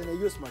ಇದನ್ನ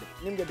ಯೂಸ್ ಮಾಡಿ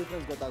ನಿಮ್ಗೆ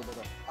ಡಿಫ್ರೆನ್ಸ್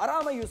ಗೊತ್ತಾಗ್ಬೋದು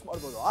ಆರಾಮಾಗಿ ಯೂಸ್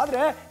ಮಾಡ್ಬೋದು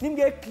ಆದ್ರೆ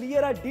ನಿಮ್ಗೆ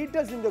ಕ್ಲಿಯರ್ ಆಗಿ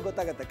ಡೀಟೇಲ್ಸ್ ನಿಮ್ಗೆ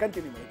ಗೊತ್ತಾಗುತ್ತೆ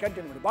ಕಂಟಿನ್ಯೂ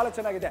ಮಾಡಿ ಬಹಳ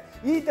ಚೆನ್ನಾಗಿದೆ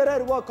ಈ ತರ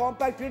ಇರುವ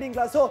ಕಾಂಪ್ಯಾಕ್ಟ್ ರೀಡಿಂಗ್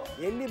ಗ್ಲಾಸು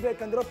ಎಲ್ಲಿ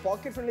ಬೇಕಂದ್ರೆ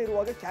ಪಾಕೆಟ್ ಫ್ರೆಂಡ್ಲಿ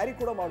ಇರುವಾಗ ಕ್ಯಾರಿ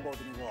ಕೂಡ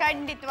ಮಾಡಬಹುದು ನೀವು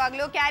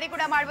ಖಂಡಿತವಾಗ್ಲೂ ಕ್ಯಾರಿ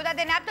ಕೂಡ ಮಾಡಬಹುದು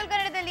ಅದೇ ನ್ಯಾಪ್ತಲ್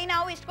ಕನ್ನಡದಲ್ಲಿ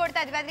ನಾವು ಇಷ್ಟು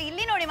ಕೊಡ್ತಾ ಇದ್ವಿ ಆದ್ರೆ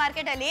ಇಲ್ಲಿ ನೋಡಿ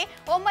ಮಾರ್ಕೆಟ್ ಅಲ್ಲಿ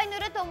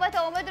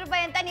 999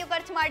 ರೂಪಾಯಿ ಅಂತ ನೀವು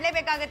ಖರ್ಚು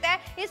ಮಾಡಲೇಬೇಕಾಗುತ್ತೆ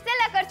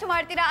ಇಷ್ಟೆಲ್ಲ ಖರ್ಚು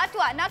ಮಾಡ್ತೀರಾ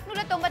ಅಥವಾ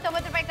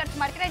 499 ರೂಪಾಯಿ ಖರ್ಚು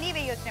ಮಾಡ್ತೀರಾ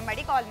ನೀವೇ ಯೋಚನೆ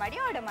ಮಾಡಿ ಕಾಲ್ ಮಾಡಿ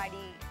ಆರ್ಡರ್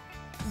ಮಾಡಿ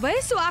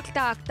ವಯಸ್ಸು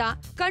ಆಗ್ತಾ ಆಗ್ತಾ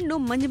ಕಣ್ಣು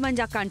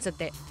ಮಂಜಾ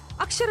ಕಾಣಿಸುತ್ತೆ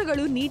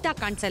ಅಕ್ಷರಗಳು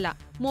ನೀಟಾಗಿ ಕಾಣಿಸಲ್ಲ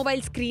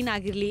ಮೊಬೈಲ್ ಸ್ಕ್ರೀನ್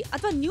ಆಗಿರ್ಲಿ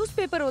ಅಥವಾ ನ್ಯೂಸ್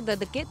ಪೇಪರ್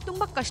ಓದೋದಕ್ಕೆ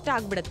ತುಂಬಾ ಕಷ್ಟ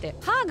ಆಗ್ಬಿಡುತ್ತೆ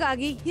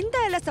ಹಾಗಾಗಿ ಇಂಥ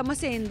ಎಲ್ಲ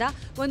ಸಮಸ್ಯೆಯಿಂದ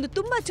ಒಂದು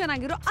ತುಂಬಾ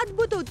ಚೆನ್ನಾಗಿರೋ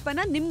ಅದ್ಭುತ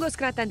ಉತ್ಪನ್ನ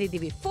ನಿಮ್ಗೋಸ್ಕರ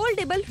ತಂದಿದ್ದೀವಿ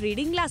ಫೋಲ್ಡೇಬಲ್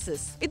ರೀಡಿಂಗ್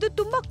ಗ್ಲಾಸಸ್ ಇದು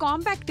ತುಂಬಾ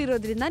ಕಾಂಪ್ಯಾಕ್ಟ್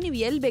ಇರೋದ್ರಿಂದ ನೀವು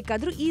ಎಲ್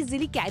ಬೇಕಾದ್ರೂ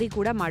ಈಸಿಲಿ ಕ್ಯಾರಿ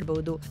ಕೂಡ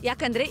ಮಾಡಬಹುದು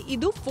ಯಾಕಂದ್ರೆ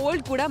ಇದು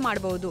ಫೋಲ್ಡ್ ಕೂಡ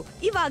ಮಾಡಬಹುದು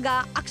ಇವಾಗ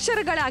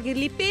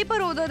ಅಕ್ಷರಗಳಾಗಿರ್ಲಿ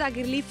ಪೇಪರ್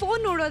ಓದೋದಾಗಿರ್ಲಿ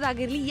ಫೋನ್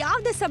ನೋಡೋದಾಗಿರ್ಲಿ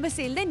ಯಾವ್ದೇ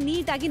ಸಮಸ್ಯೆ ಇಲ್ಲದೆ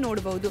ನೀಟಾಗಿ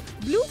ನೋಡಬಹುದು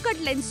ಬ್ಲೂ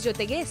ಕಟ್ ಲೆನ್ಸ್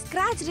ಜೊತೆಗೆ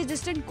ಸ್ಕ್ರಾಚ್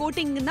ರೆಸಿಸ್ಟೆಂಟ್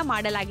ಕೋಟಿಂಗ್ ಇಂದ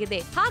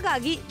ಮಾಡಲಾಗಿದೆ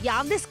ಹಾಗಾಗಿ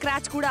ಯಾವ್ದೇ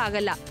ಸ್ಕ್ರಾಚ್ ಕೂಡ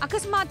ಆಗಲ್ಲ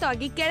ಅಕಸ್ಮಾತ್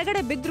ಆಗಿ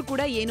ಕೆಳಗಡೆ ಬಿದ್ರು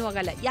ಕೂಡ ಏನೂ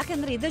ಆಗಲ್ಲ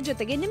ಯಾಕಂದ್ರೆ ಇದರ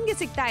ಜೊತೆಗೆ ನಿಮ್ಗೆ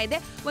ಸಿಗ್ತಾ ಇದೆ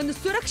ಒಂದು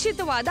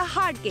ಸುರಕ್ಷಿತವಾದ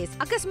ಹಾರ್ಡ್ ಕೇಸ್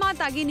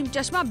ಅಕಸ್ಮಾತ್ ಆಗಿ ನಿಮ್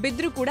ಚಶ್ಮಾ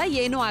ಬಿದ್ರು ಕೂಡ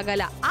ಏನೂ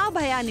ಆಗಲ್ಲ ಆ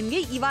ಭಯ ನಿಮ್ಗೆ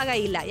ಇವಾಗ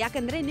ಇಲ್ಲ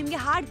ಯಾಕಂದ್ರೆ ನಿಮ್ಗೆ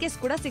ಹಾರ್ಡ್ ಕೇಸ್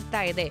ಕೂಡ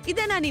ಸಿಗ್ತಾ ಇದೆ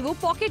ಇದನ್ನ ನೀವು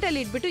ಪಾಕೆಟ್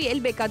ಅಲ್ಲಿ ಇಟ್ಬಿಟ್ಟು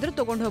ಎಲ್ ಬೇಕಾದ್ರೂ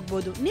ತಗೊಂಡು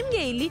ಹೋಗ್ಬೋದು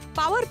ನಿಮ್ಗೆ ಇಲ್ಲಿ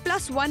ಪವರ್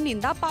 +1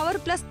 ಇಂದ ಪವರ್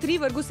 +3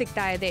 ವರೆಗೂ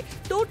ಸಿಗ್ತಾ ಇದೆ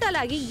ಟೋಟಲ್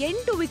ಆಗಿ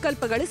 8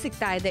 ವಿಕಲ್ಪಗಳು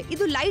ಸಿಗ್ತಾ ಇದೆ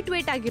ಇದು ಲೈಟ್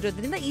ವೇಟ್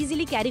ಆಗಿರೋದ್ರಿಂದ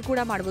ಈಸಿಲಿ ಕ್ಯಾರಿ ಕೂಡ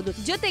ಮಾಡಬಹುದು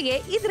ಜೊತೆಗೆ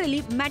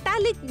ಇದರಲ್ಲಿ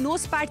ಮೆಟಾಲಿಕ್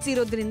ನೋಸ್ ಪ್ಯಾಡ್ಸ್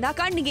ಇರೋದ್ರಿಂದ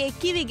ಕಣ್ಣಿಗೆ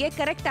ಕಿವಿಗೆ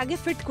ಕರೆಕ್ಟ್ ಆಗಿ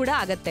ಫಿಟ್ ಕೂಡ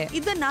ಆಗುತ್ತೆ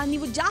ಇದನ್ನ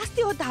ನೀವು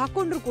ಜಾಸ್ತಿ ಹೊತ್ತು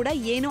ಹಾಕೊಂಡ್ರು ಕೂಡ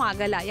ಏನೂ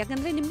ಆಗಲ್ಲ,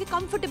 ಯಾಕಂದ್ರೆ ನಿಮ್ಗೆ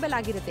ಕಂಫರ್ಟಬಲ್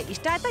ಆಗಿರುತ್ತೆ.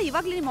 ಇಷ್ಟ ಆಯ್ತಾ?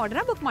 ಇವಾಗಲೇ ನಿಮ್ಮ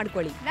ಆರ್ಡರ್ ಬುಕ್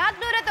ಮಾಡ್ಕೊಳ್ಳಿ.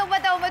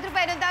 499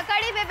 ರೂಪಾಯಿ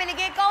ಕಡಿಮೆ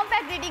ಬೆಲೆಗೆ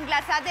ಕಾಂಪ್ಯಾಕ್ಟ್ ರೀಡಿಂಗ್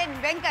ಗ್ಲಾಸ್. ಅದೇ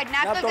ವೆಂಕಟ್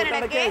ನ್ಯಾಪ್ಟೋ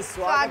ಕನ್ನಡಕ್ಕೆ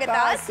ಸ್ವಾಗತ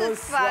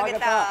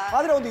ಸುಸ್ವಾಗತ.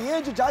 ಆದ್ರೆ ಒಂದು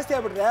ಏಜ್ ಜಾಸ್ತಿ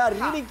ಆಗ್ಬಿಟ್ರೆ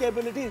ರೀಡಿಂಗ್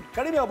ಕೇಪಬಿಲಿಟಿ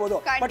ಕಡಿಮೆ ಆಗ್ಬೋದು.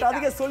 ಬಟ್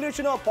ಅದಕ್ಕೆ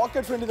ಸೊಲ್ಯೂಷನ್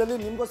ಪಾಕೆಟ್ ಫ್ರೆಂಡ್ಲಿ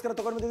ನಿಮ್ಗೋಸ್ಕರ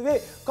ತಗೊಂಡು ಬಂದಿದ್ವಿ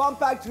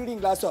ಕಾಂಪ್ಯಾಕ್ಟ್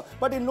ರೀಡಿಂಗ್ ಗ್ಲಾಸ್.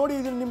 ಬಟ್ ಇಲ್ಲಿ ನೋಡಿ,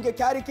 ಇದು ನಿಮ್ಗೆ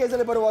ಕ್ಯಾರಿ ಕೇಸ್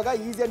ಅಲ್ಲಿ ಬರುವಾಗ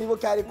ಈಸಿಯಾಗಿ ನೀವು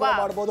ಕ್ಯಾರಿ ಕೂಡ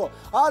ಮಾಡಬಹುದು.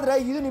 ಆದ್ರೆ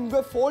ಇದು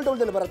ನಿಮ್ಗೆ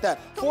ಫೋಲ್ಡಬಲ್ ಅಲ್ಲಿ ಬರುತ್ತೆ.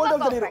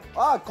 ಫೋಲ್ಡಬಲ್ ಅಲ್ಲಿ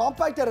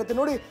ಕಾಂಪ್ಯಾಕ್ಟ್ ಇರುತ್ತೆ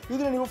ನೋಡಿ,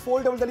 ಇದನ್ನ ನೀವು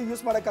ಫೋಲ್ಡಬಲ್ ಅಲ್ಲಿ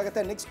ಯೂಸ್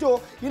ಮಾಡಕ್ಕಾಗತ್ತೆ. ನೆಕ್ಸ್ಟ್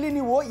ಇಲ್ಲಿ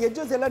ನೀವು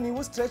ಎಡ್ಜಸ್ ಎಲ್ಲ ನೀವು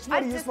ಸ್ಟ್ರೆಚ್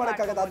ಮಾಡಿ ಯೂಸ್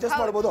ಮಾಡಕ್ಕಾಗತ್ತೆ, ಅಡ್ಜಸ್ಟ್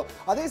ಮಾಡಬಹುದು.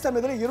 ಅದೇ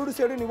ಸಮಯದಲ್ಲಿ ಎರಡು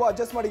ಸೈಡ್ ನೀವು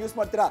ಅಡ್ಜಸ್ಟ್ ಮಾಡಿ ಯೂಸ್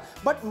ಮಾಡ್ತೀರಾ.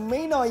 ಬಟ್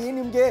ಮೈನ್ ಏನ್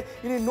ನಿಮ್ಗೆ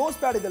ಇಲ್ಲಿ ನೋಸ್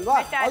ಪ್ಯಾಡ್ ಇದಲ್ವಾ,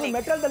 ಅದು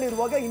ಮೆಟಲ್ ದಲ್ಲಿ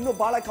ಇರುವಾಗ ಇನ್ನೂ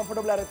ಬಹಳ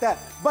ಕಂಫರ್ಟಬಲ್ ಇರುತ್ತೆ.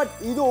 ಬಟ್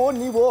ಇದು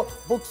ನೀವು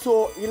ಬುಕ್ಸ್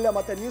ಇಲ್ಲ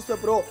ಮತ್ತೆ ನ್ಯೂಸ್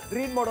ಪೇಪರ್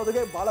ರೀಡ್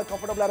ಮಾಡೋದಕ್ಕೆ ಬಹಳ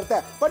ಕಂಫರ್ಟಬಲ್ ಇರುತ್ತೆ.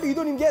 ಬಟ್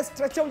ಇದು ನಿಮ್ಗೆ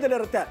ಸ್ಟ್ರೆಚಬಲ್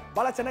ಇರುತ್ತೆ,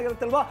 ಬಹಳ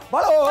ಚೆನ್ನಾಗಿರುತ್ತಲ್ವಾ?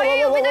 ಬಹಳ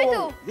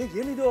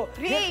ಏನಿದು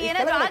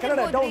Kannada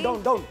down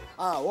down down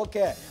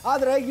okay.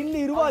 ಆದ್ರೆ ಇಲ್ಲಿ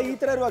ಇರುವ ಈ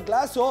ತರ ಇರುವ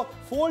ಗ್ಲಾಸ್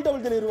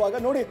ಫೋಲ್ಡಬಲ್ ಇರುವಾಗ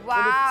ನೋಡಿ,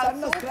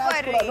 ಸಣ್ಣ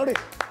ಸ್ಕ್ರಾಚ್ ಕೂಡ ನೋಡಿ,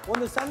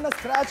 ಒಂದು ಸಣ್ಣ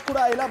ಸ್ಕ್ರಾಚ್ ಕೂಡ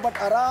ಇಲ್ಲ. ಬಟ್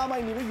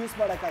ಆರಾಮಾಗಿ ನೀವು ಯೂಸ್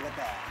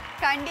ಮಾಡಕ್ಕಾಗತ್ತೆ.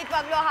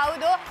 ಖಂಡಿತವಾಗ್ಲೂ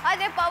ಹೌದು.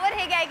 ಆದ್ರೆ ಪವರ್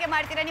ಹೇಗೆ ಆಯ್ಕೆ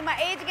ಮಾಡ್ತೀರಾ? ನಿಮ್ಮ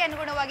ಏಜ್ಗೆ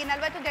ಅನುಗುಣವಾಗಿ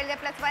 40 ಅಂತ ಹೇಳಿದ್ರೆ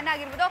 +1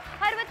 ಆಗಿರ್ಬೋದು,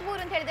 63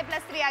 ಅಂತ ಹೇಳಿದ್ರೆ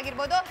 +3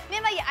 ಆಗಿರ್ಬೋದು.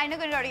 ನಿಮ್ಮ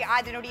ಅನುಗುಣ ನೋಡಿ.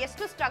 ಆದ್ರೆ ನೋಡಿ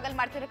ಎಷ್ಟು ಸ್ಟ್ರಗಲ್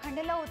ಮಾಡ್ತಾರೆ,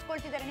 ಕಣ್ಣೆಲ್ಲ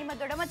ಉಜ್ಕೊಳ್ತಿದ್ದಾರೆ. ನಿಮ್ಮ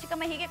ದೊಡ್ಡಮ್ಮ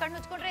ಚಿಕ್ಕಮ್ಮ ಹೀಗೆ ಕಣ್ಣು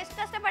ಉಜ್ಕೊಂಡ್ರೆ ಎಷ್ಟು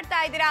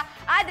ಕಷ್ಟಪಡ್ತಾ ಇದ್ದೀರಾ.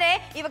 ಆದ್ರೆ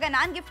ಇವಾಗ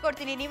ನಾನ್ ಗಿಫ್ಟ್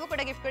ಕೊಡ್ತೀನಿ, ನೀವು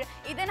ಕೂಡ ಗಿಫ್ಟ್ ಕೊಡಿ.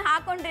 ಇದನ್ನ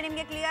ಹಾಕೊಂಡ್ರೆ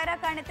ನಿಮ್ಗೆ ಕ್ಲಿಯರ್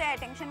ಆಗಿ ಕಾಣುತ್ತೆ,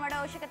 ಟೆನ್ಷನ್ ಮಾಡೋ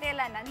ಅವಶ್ಯಕತೆ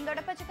ಇಲ್ಲ. ನನ್ನ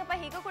ದೊಡ್ಡಪ್ಪ ಚಿಕ್ಕಪ್ಪ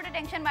ಹೀಗೂ ಕೂಡ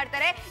ಟೆನ್ಷನ್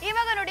ಮಾಡ್ತಾರೆ.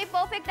 ಇವಾಗ ನೋಡಿ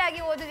ಪರ್ಫೆಕ್ಟ್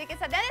ಆಗಿ ಓದೋದಕ್ಕೆ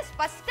ಸಾಧ್ಯ,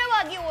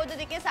 ಸ್ಪಷ್ಟವಾಗಿ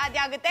ಓದೋದಕ್ಕೆ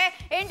ಸಾಧ್ಯ ಆಗುತ್ತೆ.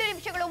 8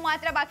 ನಿಮಿಷಗಳು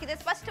ಮಾತ್ರ ಬಾಕಿ ಇದೆ.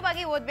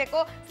 ಸ್ಪಷ್ಟವಾಗಿ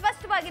ಓದಬೇಕು,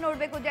 ಸ್ಪಷ್ಟವಾಗಿ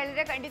ನೋಡ್ಬೇಕು ಅಂತ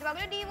ಹೇಳಿದ್ರೆ ಖಂಡಿತವಾಗಿ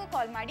ನೀವು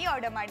ಕಾಲ್ ಮಾಡಿ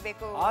ಆರ್ಡರ್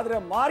ಮಾಡಬೇಕು. ಆದ್ರೆ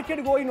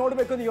ಮಾರ್ಕೆಟ್ಗೆ ಹೋಗಿ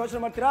ನೋಡ್ಬೇಕು ಅಂತ ಯೋಚನೆ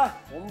ಮಾಡ್ತೀರಾ?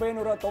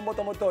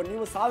 999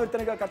 ನೀವು 1000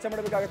 ತನಕ ಖರ್ಚು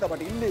ಮಾಡಬೇಕಾಗುತ್ತೆ.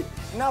 ಬಟ್ ಇಲ್ಲಿ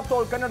ನ್ಯಾಪ್ಟೋ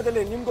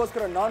ಕನ್ನಡದಲ್ಲಿ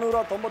ನಿಮ್ಗೋಸ್ಕರ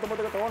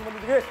 499 ತಗೊಂಡು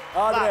ಬಂದಿದ್ವಿ.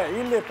 ಆದ್ರೆ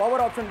ಇಲ್ಲಿ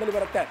ಪವರ್ ಆಪ್ಷನ್ ದಲ್ಲಿ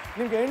ಬರುತ್ತೆ.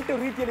 ನಿಮ್ಗೆ 8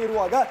 ರೀತಿಯಲ್ಲಿ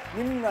ಇರುವಾಗ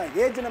ನಿಮ್ಮ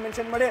ಏಜ್ ನ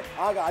ಮೆನ್ಷನ್ ಮಾಡಿ,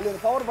 ಆಗ ಅಲ್ಲಿ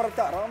ಒಂದು ಪವರ್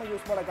ಬರುತ್ತೆ, ಆರಾಮಾಗಿ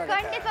ಯೂಸ್ ಮಾಡಕ್ಕಾಗುತ್ತೆ.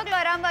 ಖಂಡಿತವಾಗ್ಲೂ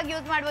ಆರಾಮಾಗಿ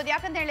ಯೂಸ್ ಮಾಡಬಹುದು.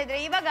 ಯಾಕಂತ ಹೇಳಿದ್ರೆ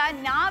ಇವಾಗ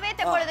ನಾವೇ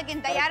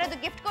ತಗೊಳ್ಳೋದಕ್ಕಿಂತ ಯಾರಾದ್ರೂ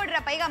ಗಿಫ್ಟ್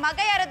ಕೊಡ್ರಪ್ಪ. ಈಗ ಮಗ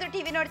ಯಾರಾದ್ರೂ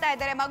ಟಿವಿ ನೋಡ್ತಾ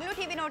ಇದ್ದಾರೆ, ಮಗಳು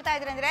ಟಿವಿ ನೋಡ್ತಾ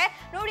ಇದ್ರೆ ಅಂದ್ರೆ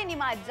ನೋಡಿ,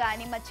 ನಿಮ್ಮ ಅಜ್ಜ,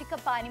 ನಿಮ್ಮ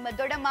ಚಿಕ್ಕಪ್ಪ, ನಿಮ್ಮ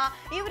ದೊಡ್ಡಮ್ಮ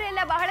ಇವರೆಲ್ಲ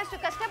ಬಹಳಷ್ಟು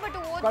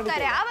ಕಷ್ಟಪಟ್ಟು ಓದ್ತಾರೆ.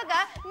 ಆವಾಗ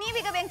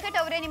ನೀವೀಗ ವೆಂಕಟ್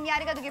ಅವರೇ ನಿಮ್ಗೆ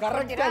ಯಾರಿಗಾದ್ರೂ ಗಿಫ್ಟ್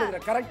ಕೊಡ್ತೀರಾ?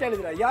 ಕರೆಕ್ಟ್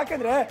ಹೇಳಿದ್ರೆ,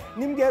 ಯಾಕಂದ್ರೆ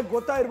ನಿಮ್ಗೆ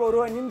ಗೊತ್ತಾಗಿರ್ಬೋದು,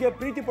 ನಿಮ್ಗೆ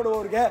ಪ್ರೀತಿ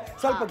ಪಡುವವರಿಗೆ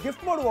ಸ್ವಲ್ಪ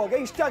ಗಿಫ್ಟ್ ಮಾಡುವಾಗ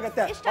ಇಷ್ಟ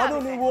ಆಗತ್ತೆ. ಅದು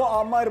ನೀವು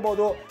ಅಮ್ಮ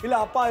ಇರ್ಬೋದು, ಇಲ್ಲ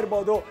ಅಪ್ಪ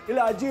ಇರ್ಬೋದು, ಇಲ್ಲ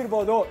ಅಜ್ಜಿ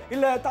ಇರ್ಬೋದು,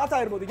 ಇಲ್ಲ ತಾತ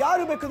ಇರ್ಬೋದು,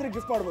 ಯಾರು ಬೇಕಾದ್ರೆ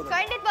ಗಿಫ್ಟ್ ಮಾಡಬಹುದು.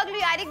 ಖಂಡಿತವಾಗ್ಲೂ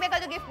ಯಾರಿಗ್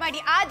ಬೇಕಾದ್ರೂ ಗಿಫ್ಟ್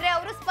ಮಾಡಿ. ಆದ್ರೆ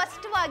ಅವರು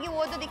ಸ್ಪಷ್ಟವಾಗಿ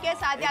ಓದೋದಕ್ಕೆ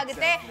ಸಾಧ್ಯ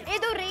ಆಗುತ್ತೆ.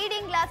 ಇದು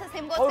ರೀಡಿಂಗ್ ಗ್ಲಾಸಸ್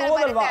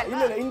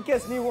ಇಲ್ಲ ಇನ್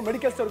ಕೇಸ್ ನೀವು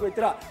ಮೆಡಿಕಲ್ ಸ್ಟೋರ್ಗೆ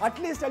ಹೋಗ್ತೀರಾ,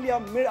 ಅಟ್ಲೀಸ್ಟ್ ಅಲ್ಲಿ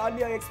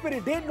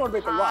ಎಕ್ಸ್ಪೈರಿ ಡೇಟ್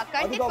ನೋಡ್ಬೇಕಲ್ವಾ,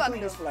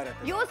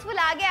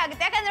 ಯೂಸ್ಫುಲ್ ಆಗೇ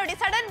ಆಗುತ್ತೆ. ಯಾಕಂದ್ರೆ ನೋಡಿ,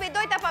 ಸಡನ್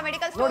ಬಿದ್ದೋಯ್ತಪ್ಪ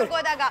ಮೆಡಿಕಲ್ ಸ್ಟೋರ್ಗೆ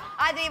ಹೋದಾಗ,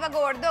 ಆದ್ರೆ ಇವಾಗ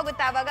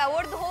ಒಡೆದೋಗುತ್ತೆ, ಅವಾಗ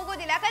ಒಡೆದು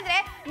ಹೋಗೋದಿಲ್ಲ. ಯಾಕಂದ್ರೆ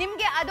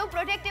ನಿಮ್ಗೆ ಅದು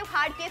ಪ್ರೊಟೆಕ್ಟಿವ್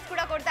ಹಾರ್ಡ್ ಕೇಸ್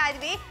ಕೂಡ ಕೊಡ್ತಾ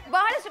ಇದ್ವಿ.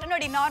 ಬಹಳಷ್ಟು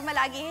ನೋಡಿ, ನಾರ್ಮಲ್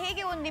ಆಗಿ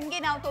ಹೇಗೆ ಒಂದು ನಿಮ್ಗೆ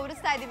ನಾವು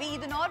ತೋರಿಸ್ತಾ ಇದೀವಿ,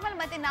 ಇದು ನಾರ್ಮಲ್.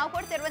 ಮತ್ತೆ ನಾವು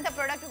ಕೊಡ್ತಿರುವಂತ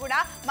ಪ್ರಾಡಕ್ಟ್ ಕೂಡ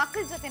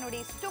ಮಕ್ಕಳ ಜೊತೆ ನೋಡಿ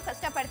ಇಷ್ಟು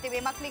ಕಷ್ಟ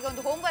ಪಡ್ತೀವಿ. ಮಕ್ಕಳಿಗೆ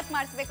ಒಂದು ಹೋಮ್ ವರ್ಕ್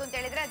ಮಾಡಿಸ್ಬೇಕು ಅಂತ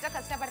ಹೇಳಿದ್ರೆ ಅಜ್ಜ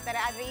ಕಷ್ಟ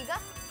ಪಡ್ತಾರೆ. ಆದ್ರೆ ಈಗ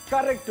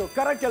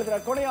ಕರೆಕ್ಟ್ ಹೇಳಿದ್ರೆ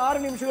ಕೊನೆಯ 6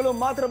 ನಿಮಿಷಗಳು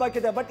ಮಾತ್ರ ಬಾಕಿ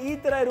ಇದೆ. ಬಟ್ ಈ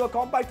ತರ ಇರುವ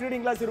ಕಾಂಪ್ಯಾಕ್ಟ್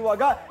ರೀಡಿಂಗ್ ಗ್ಲಾಸ್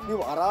ಇರುವಾಗ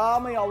ನೀವು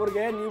ಆರಾಮಾಗಿ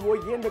ಅವ್ರಿಗೆ ನೀವು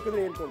ಏನ್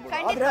ಬೇಕಂದ್ರೆ ಹೇಳ್ಕೊಡ್ಬೋದು.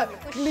 ಆದ್ರೆ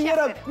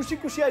ಕ್ಲಿಯರ್ ಆಗಿ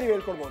ಖುಷಿಯಾಗಿ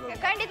ಹೇಳ್ಕೊಡ್ಬೋದು.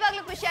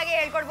 ಖಂಡಿತವಾಗ್ಲೂ ಖುಷಿಯಾಗಿ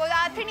ಹೇಳ್ಕೊಡ್ಬೋದು.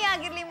 ಅಥಣಿ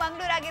ಆಗಿರ್ಲಿ,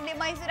 ಮಂಗಳೂರು ಆಗಿರ್ಲಿ,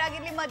 ಮೈಸೂರು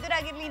ಆಗಿರ್ಲಿ, ಮದ್ದೂರು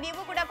ಆಗಿರ್ಲಿ,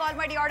 ನೀವು ಕೂಡ ಕಾಲ್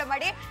ಮಾಡಿ ಆರ್ಡರ್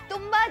ಮಾಡಿ.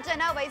 ತುಂಬಾ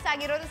ಜನ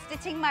ವಯಸ್ಸಾಗಿರೋರು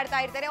ಸ್ಟಿಚಿಂಗ್ ಮಾಡ್ತಾ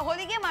ಇರ್ತಾರೆ,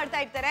 ಹೊಲಿಗೆ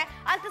ಮಾಡ್ತಾ ಇರ್ತಾರೆ.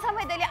 ಅಂತ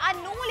ಸಮಯದಲ್ಲಿ ಆ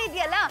ನೂಲ್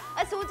ಇದೆಯಲ್ಲ,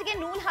 ಆ ಸೂಜಿಗೆ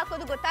ನೂಲ್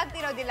ಹಾಕೋದು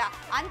ಗೊತ್ತಾಗ್ತಿರೋದಿಲ್ಲ.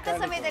 ಅಂತ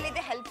ಸಮಯದಲ್ಲಿ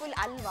ಇದು ಹೆಲ್ಪ್ಫುಲ್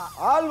ಅಲ್ವಾ?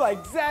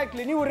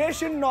 ಎಕ್ಸಾಕ್ಟ್ಲಿ. ನೀವು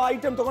ರೇಷನ್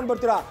ಐಟಮ್ ತಗೊಂಡ್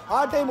ಬರ್ತೀರಾ, ಆ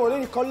ಟೈಮ್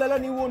ಒಳಗೆ ಕೊಳ್ಳೆಲ್ಲ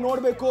ನೀವು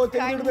ನೋಡ್ಬೇಕು,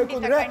 ತೆಗೆದಿಡ್ಬೇಕು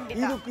ಅಂದ್ರೆ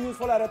ಇದು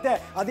ಯೂಸ್ಫುಲ್ ಇರುತ್ತೆ.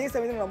 ಅದೇ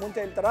ಸಮಯದಲ್ಲಿ ನಾವು ಮುಂಚೆ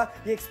ಹೇಳ್ತಾರ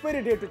ಎಕ್ಸ್ಪೈರಿ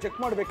ಡೇಟ್ ಚೆಕ್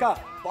ಮಾಡ್ಬೇಕಾ,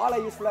 ಬಹಳ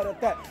ಯೂಸ್ಫುಲ್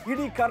ಇರುತ್ತೆ.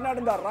 ಇಡೀ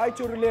ಕರ್ನಾಟಕದಿಂದ,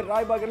 ರಾಯಚೂರಲ್ಲಿ,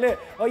 ರಾಯಬಾಗಲ್ಲಿ,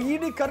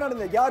 ಇಡೀ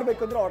ಕರ್ನಾಟಕದಿಂದ ಯಾರು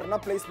ಬೇಕಂದ್ರೆ ಆರ್ಡರ್ನ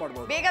ಪ್ಲೇಸ್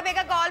ಮಾಡಬಹುದು.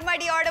 ಬೇಗ ಕಾಲ್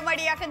ಮಾಡಿ ಆರ್ಡರ್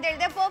ಮಾಡಿ. ಯಾಕಂತ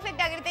ಹೇಳಿದ್ರೆ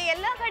ಪರ್ಫೆಕ್ಟ್ ಆಗಿರುತ್ತೆ.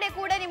 ಎಲ್ಲಾ ಕಡೆ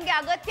ಕೂಡ ನಿಮ್ಗೆ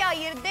ಅಗತ್ಯ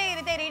ಇರದೇ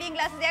ಇರುತ್ತೆ ರೀಡಿಂಗ್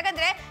ಗ್ಲಾಸಸ್.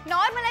 ಯಾಕಂದ್ರೆ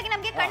ನಾರ್ಮಲ್ ಆಗಿ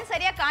ನಮ್ಗೆ ಕಣ್ಣು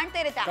ಸರಿಯಾಗಿ ಕಾಣ್ತಾ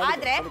ಇರುತ್ತೆ,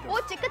 ಆದ್ರೆ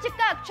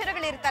ಚಿಕ್ಕ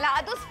ಅಕ್ಷರಗಳು ಇರುತ್ತಲ್ಲ,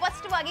 ಅದು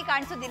ಸ್ಪಷ್ಟವಾಗಿ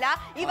ಕಾಣಿಸೋದಿಲ್ಲ.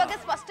 ಇವಾಗ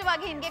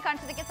ಸ್ಪಷ್ಟವಾಗಿ ನಿಮ್ಗೆ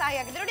ಕಾಣಿಸೋದಕ್ಕೆ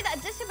ಸಹಾಯ ಆಗಿದೆ. ನೋಡಿ,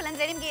 ಅಡ್ಜಸ್ಟಬಲ್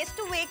ಅಂದ್ರೆ ನಿಮ್ಗೆ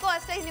ಎಷ್ಟು ಬೇಕೋ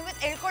ಅಷ್ಟೇ ನೀವು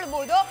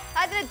ಹೇಳ್ಕೊಳ್ಬಹುದು.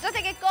 ಅದ್ರ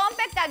ಜೊತೆಗೆ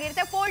ಕಾಂಪ್ಯಾಕ್ಟ್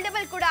ಆಗಿರುತ್ತೆ,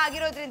 ಫೋಲ್ಡಬಲ್ ಕೂಡ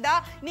ಆಗಿರೋದ್ರಿಂದ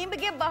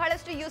ನಿಮಗೆ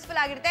ಬಹಳಷ್ಟು ಯೂಸ್ಫುಲ್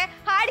ಆಗಿರುತ್ತೆ.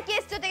 ಹಾರ್ಡ್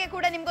ಕೇಸ್ ಜೊತೆಗೆ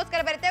ಕೂಡ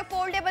ನಿಮ್ಗೋಸ್ಕರ ಬರುತ್ತೆ,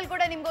 ಫೋಲ್ಡಬಲ್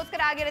ಕೂಡ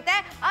ನಿಮ್ಗೋಸ್ಕರ ಆಗಿರುತ್ತೆ.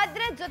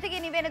 ಅದ್ರ ಜೊತೆಗೆ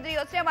ನೀವೇನಾದ್ರೂ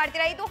ಯೋಚನೆ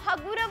ಮಾಡ್ತೀರಾ, ಇದು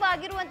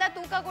ಹಗುರವಾಗಿರುವಂತಹ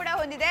ತೂಕ ಕೂಡ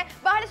ಹೊಂದಿದೆ,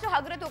 ಬಹಳಷ್ಟು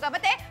ಹಗುರ ತೂಕ.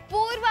 ಮತ್ತೆ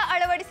ಪೂರ್ವ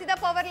ಅಳವಡಿಸಿದ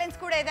ಪವರ್ ಲೆನ್ಸ್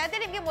ಕೂಡ ಇದೆ. ಅಂದ್ರೆ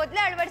ನಿಮ್ಗೆ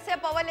ಮೊದಲೇ ಅಳವಡಿಸಿದ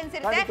ಪವರ್ ಲೆನ್ಸ್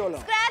ಇರುತ್ತೆ,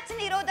 ಸ್ಕ್ರಾಚ್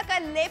ನಿರೋಧಕ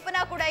ಲೇಪನ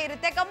ಕೂಡ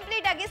ಇರುತ್ತೆ,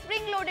 ಕಂಪ್ಲೀಟ್ ಆಗಿ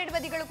ಸ್ಪ್ರಿಂಗ್ ಲೋಡೆಡ್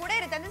ಬದಿಗಳು ಕೂಡ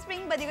ಇರುತ್ತೆ, ಅಂದ್ರೆ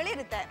ಸ್ಪ್ರಿಂಗ್ ಬದಿಗಳು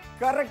ಇರುತ್ತೆ.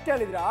 ಕರೆಕ್ಟ್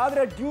ಹೇಳಿದ್ರೆ,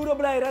 ಆದ್ರೆ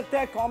ಡ್ಯೂರಬಲ್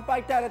ಇರುತ್ತೆ,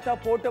 ಕಾಂಪ್ಯಾಕ್ಟ್ ಇರುತ್ತೆ,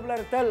 ಪೋರ್ಟಬಲ್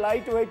ಇರುತ್ತೆ,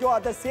 light weight.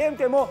 At the same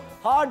time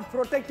hard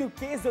protective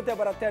case ಜೊತೆ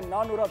ಬರುತ್ತೆ.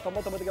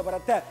 499ಗೆ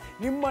ಬರುತ್ತೆ.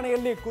 ನಿಮ್ಮ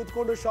ಮನೆಯಲ್ಲಿ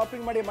ಕೂತ್ಕೊಂಡು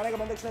ಶಾಪಿಂಗ್ ಮಾಡಿ ಮನೆಗೆ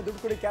ಬಂದ ತಕ್ಷಣ ದುಡ್ಡು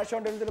ಕೊಡಿ, ಕ್ಯಾಶ್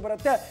ಆನ್ ಡೆಲಿವರಿ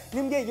ಬರುತ್ತೆ.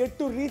 ನಿಮಗೆ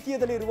 8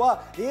 ರೀತಿಯಲ್ಲಿ ಇರುವ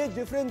ಏಜ್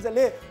ಡಿಫರೆನ್ಸ್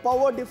ಅಲ್ಲಿ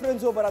ಪವರ್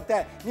ಡಿಫರೆನ್ಸ್ ಬರುತ್ತೆ.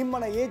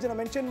 ನಿಮ್ಮನ್ನ ಏಜ್ ನ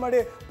ಮೆನ್ಷನ್ ಮಾಡಿ,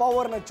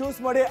 ಪವರ್ ನ ಚೂಸ್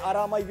ಮಾಡಿ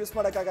ಆರಾಮಾಗಿ ಯೂಸ್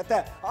ಮಾಡಕ್ಕಾಗತ್ತೆ.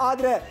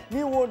 ಆದ್ರೆ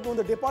ನೀವು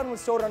ಒಂದು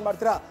ಡಿಪಾರ್ಟ್ಮೆಂಟ್ ಸ್ಟೋರ್ ರನ್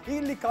ಮಾಡ್ತೀರಾ,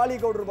 ಇಲ್ಲಿ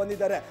ಕಾಳಿಗೌಡರು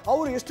ಬಂದಿದ್ದಾರೆ,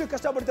 ಅವರು ಎಷ್ಟು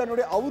ಕಷ್ಟಪಡ್ತಾರೆ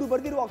ನೋಡಿ. ಅವರು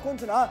ಬರ್ದಿರುವ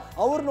ಅಕೌಂಟ್ಸ್ ನ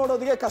ಅವ್ರು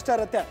ನೋಡೋದಕ್ಕೆ ಕಷ್ಟ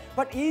ಇರುತ್ತೆ.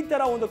 ಬಟ್ ಈ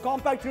ತರ ಒಂದು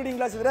ಕಾಂಪ್ಯಾಕ್ಟ್ ರೀಡಿಂಗ್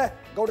ಗ್ಲಾಸ್ ಇದ್ರೆ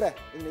ಗೌಡ್ರೆ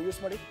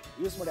ಯೂಸ್ ಮಾಡಿ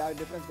ಆ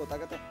ಡಿಫರೆನ್ಸ್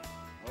ಗೊತ್ತಾಗುತ್ತೆ.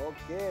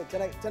 ಓಕೆ,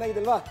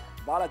 ಚೆನ್ನಾಗಿದೆಲ್ವಾ?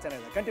 ಬಹಳ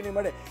ಚೆನ್ನಾಗಿದೆ, ಕಂಟಿನ್ಯೂ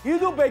ಮಾಡಿ.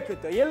 ಇದು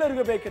ಬೇಕಿತ್ತು,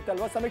 ಎಲ್ಲರಿಗೂ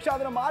ಬೇಕಿತ್ತಲ್ವಾ ಸಮೀಕ್ಷಾ?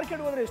 ಅದನ್ನ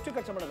ಮಾರ್ಕೆಟ್ ಹೋದ್ರೆ ಎಷ್ಟು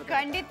ಖರ್ಚು ಮಾಡೋದು?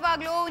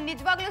 ಖಂಡಿತವಾಗ್ಲೂ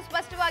ನಿಜವಾಗ್ಲೂ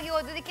ಸ್ಪಷ್ಟವಾಗಿ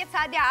ಓದೋದಕ್ಕೆ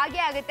ಸಾಧ್ಯ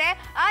ಆಗೇ ಆಗುತ್ತೆ.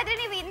 ಆದ್ರೆ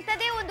ನೀವು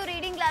ಇಂಥದೇ ಒಂದು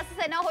ರೀಡಿಂಗ್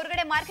ಗ್ಲಾಸಸ್ ಅನ್ನ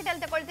ಹೊರಗಡೆ ಮಾರ್ಕೆಟ್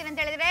ಅಲ್ಲಿ ತಗೊಳ್ತೀನಿ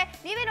ಅಂತ ಹೇಳಿದ್ರೆ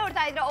ನೀವೇ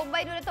ನೋಡ್ತಾ ಇದ್ರೆ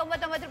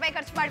 999 ರೂಪಾಯಿ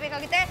ಖರ್ಚು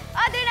ಮಾಡ್ಬೇಕಾಗುತ್ತೆ.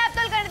 ಆದ್ರೆ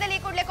ನ್ಯಾಪ್ತೋಲ್ ಕನ್ನಡದಲ್ಲಿ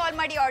ಕೂಡಲೇ ಕಾಲ್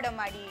ಮಾಡಿ ಆರ್ಡರ್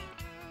ಮಾಡಿ.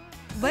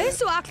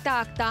 ವಯಸ್ಸು ಆಗ್ತಾ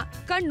ಆಗ್ತಾ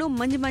ಕಣ್ಣು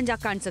ಮಂಜಾ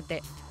ಕಾಣಿಸುತ್ತೆ,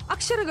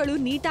 ಅಕ್ಷರಗಳು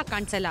ನೀಟಾಗಿ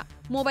ಕಾಣಿಸಲ್ಲ,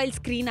 ಮೊಬೈಲ್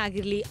ಸ್ಕ್ರೀನ್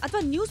ಆಗಿರ್ಲಿ ಅಥವಾ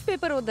ನ್ಯೂಸ್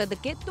ಪೇಪರ್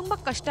ಓದೋದಕ್ಕೆ ತುಂಬಾ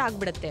ಕಷ್ಟ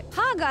ಆಗ್ಬಿಡುತ್ತೆ.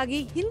 ಹಾಗಾಗಿ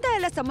ಇಂಥ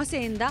ಎಲ್ಲ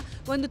ಸಮಸ್ಯೆಯಿಂದ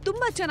ಒಂದು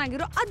ತುಂಬಾ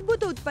ಚೆನ್ನಾಗಿರೋ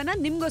ಅದ್ಭುತ ಉತ್ಪನ್ನ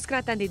ನಿಮ್ಗೋಸ್ಕರ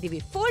ತಂದಿದ್ದೀವಿ,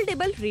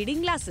 ಫೋಲ್ಡೇಬಲ್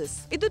ರೀಡಿಂಗ್ ಗ್ಲಾಸಸ್.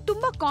 ಇದು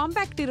ತುಂಬಾ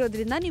ಕಾಂಪ್ಯಾಕ್ಟ್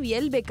ಇರೋದ್ರಿಂದ ನೀವು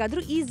ಎಲ್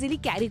ಬೇಕಾದ್ರೂ ಈಸಿಲಿ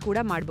ಕ್ಯಾರಿ ಕೂಡ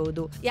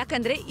ಮಾಡಬಹುದು,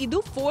 ಯಾಕಂದ್ರೆ ಇದು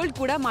ಫೋಲ್ಡ್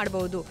ಕೂಡ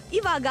ಮಾಡಬಹುದು.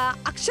 ಇವಾಗ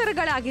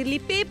ಅಕ್ಷರಗಳಾಗಿರ್ಲಿ,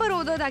 ಪೇಪರ್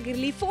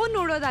ಓದೋದಾಗಿರ್ಲಿ, ಫೋನ್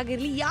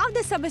ನೋಡೋದಾಗಿರ್ಲಿ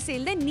ಯಾವ್ದೇ ಸಮಸ್ಯೆ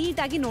ಇಲ್ಲದೆ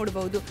ನೀಟಾಗಿ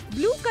ನೋಡಬಹುದು.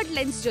 ಬ್ಲೂ ಕಟ್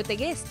ಲೆನ್ಸ್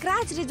ಜೊತೆಗೆ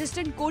ಸ್ಕ್ರಾಚ್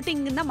ರೆಸಿಸ್ಟೆಂಟ್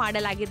ಕೋಟಿಂಗ್ ಇಂದ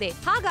ಮಾಡಲಾಗಿದೆ,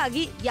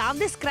 ಹಾಗಾಗಿ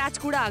ಯಾವ್ದೇ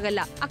ಸ್ಕ್ರಾಚ್ ಕೂಡ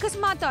ಆಗಲ್ಲ.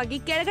 ಅಕಸ್ಮಾತ್ ಆಗಿ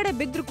ಕೆಳಗಡೆ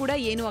ಬಿದ್ರು ಕೂಡ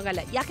ಏನೂ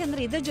ಆಗಲ್ಲ,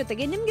 ಯಾಕಂದ್ರೆ ಇದರ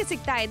ಜೊತೆಗೆ ನಿಮ್ಗೆ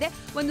ಸಿಗ್ತಾ ಇದೆ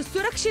ಒಂದು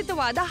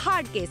ಸುರಕ್ಷಿತವಾದ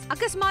ಹಾರ್ಡ್ ಕೇಸ್.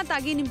 ಅಕಸ್ಮಾತ್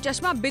ಆಗಿ ನಿಮ್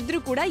ಚಶ್ಮಾ ಬಿದ್ರು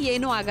ಕೂಡ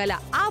ಏನೂ ಆಗಲ್ಲ,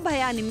 ಆ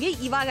ಭಯ ನಿಮ್ಗೆ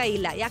ಇವಾಗ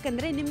ಇಲ್ಲ,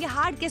 ಯಾಕಂದ್ರೆ ನಿಮ್ಗೆ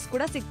ಹಾರ್ಡ್ ಕೇಸ್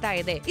ಕೂಡ ಸಿಗ್ತಾ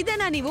ಇದೆ.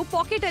 ಇದನ್ನ ನೀವು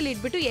ಪಾಕೆಟ್ ಅಲ್ಲಿ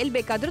ಇಟ್ಬಿಟ್ಟು ಎಲ್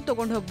ಬೇಕಾದ್ರೂ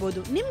ತಗೊಂಡು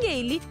ಹೋಗ್ಬೋದು. ನಿಮ್ಗೆ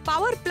ಇಲ್ಲಿ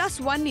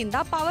ಪವರ್+1 ಇಂದ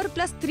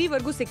ಪವರ್+3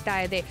 ವರೆಗೂ ಸಿಗ್ತಾ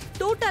ಇದೆ.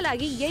 ಟೋಟಲ್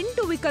ಆಗಿ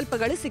 8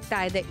 ವಿಕಲ್ಪಗಳು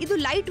ಸಿಗ್ತಾ ಇದೆ. ಇದು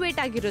ಲೈಟ್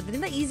ವೇಟ್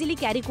ಆಗಿರೋದ್ರಿಂದ ಈಸಿಲಿ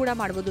ಕ್ಯಾರಿ ಕೂಡ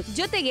ಮಾಡಬಹುದು.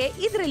 ಜೊತೆಗೆ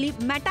ಇದರಲ್ಲಿ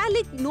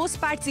ಮೆಟಾಲಿಕ್ ನೋಸ್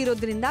ಪ್ಯಾಡ್ಸ್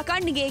ಇರೋದ್ರಿಂದ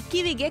ಕಣ್ಣಿಗೆ,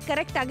 ಕಿವಿಗೆ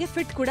ಕರೆಕ್ಟ್ ಆಗಿ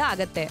ಫಿಟ್ ಕೂಡ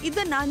ಆಗುತ್ತೆ.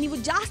 ಇದನ್ನ ನೀವು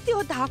ಜಾಸ್ತಿ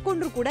ಹೊತ್ತು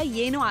ಹಾಕೊಂಡ್ರು ಕೂಡ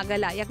ಏನೂ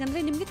ಆಗಲ್ಲ,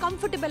 ಯಾಕಂದ್ರೆ ನಿಮ್ಗೆ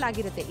ಕಂಫರ್ಟಬಲ್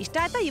ಆಗಿರುತ್ತೆ. ಇಷ್ಟ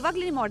ಆಯ್ತಾ?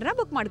 ಇವಾಗಲೇ ನಿಮ್ಮ ಆರ್ಡರ್ನ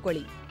ಬುಕ್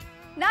ಮಾಡ್ಕೊಳ್ಳಿ.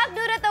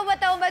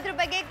 499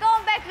 ರೂಪಾಯಿಗೆ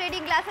ಕಾಂಪ್ಯಾಕ್ಟ್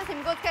ರೀಡಿಂಗ್ ಗ್ಲಾಸಸ್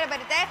ನಿಮಗೋಸ್ಕರ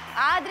ಬರುತ್ತೆ.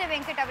 ಆದ್ರೆ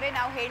ವೆಂಕಟ್ ಅವರೇ,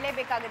 ನಾವು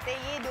ಹೇಳಲೇಬೇಕಾಗುತ್ತೆ,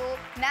 ಇದು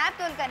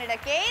ನ್ಯಾಪ್ತೋಲ್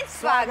ಕನ್ನಡಕ್ಕೆ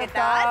ಸ್ವಾಗತ.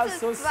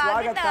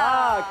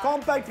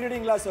 Compact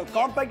reading glass.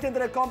 ಕಾಂಪ್ಯಾಕ್ಟ್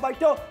ಅಂದ್ರೆ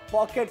compact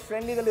packet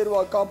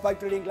ಫ್ರೆಂಡ್ಲಿನಲ್ಲಿರುವ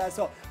compact reading glass.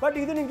 But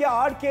ಇದು ನಿಮಗೆ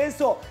ಹಾರ್ಡ್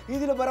ಕೇಸು.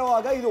 ಇದನ್ನು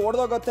ಬರುವಾಗ ಇದು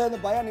ಒಡೆದೋಗುತ್ತೆ ಅನ್ನೋ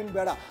ಭಯ ನಿಮ್ಗೆ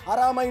ಬೇಡ,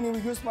 ಆರಾಮಾಗಿ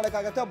ನೀವು ಯೂಸ್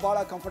ಮಾಡೋಕ್ಕಾಗತ್ತೆ, ಬಹಳ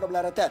ಕಂಫರ್ಟಬಲ್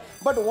ಇರುತ್ತೆ.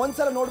 ಬಟ್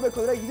ಒಂದ್ಸಲ ನೋಡ್ಬೇಕು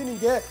ಅಂದ್ರೆ ಇದು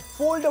ನಿಮಗೆ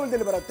ಫೋಲ್ಡಬಲ್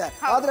ದಲ್ಲಿ ಬರುತ್ತೆ.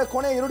 ಆದ್ರೆ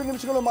ಕೊನೆ 2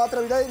 ನಿಮಿಷಗಳು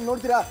ಮಾತ್ರ ಇದೆ,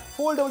 ನೋಡ್ತೀರಾ?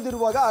 ಫೋಲ್ಡಬಲ್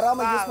ಇರುವಾಗ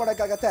ಆರಾಮಾಗಿ ಯೂಸ್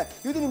ಮಾಡೋಕ್ಕಾಗತ್ತೆ.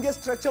 ಇದು ನಿಮಗೆ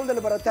ಸ್ಟ್ರೆಚಬಲ್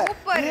ಬರುತ್ತೆ.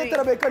 ಇದೇ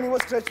ತರ ಬೇಕಾ ನೀವು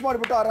ಸ್ಟ್ರೆಚ್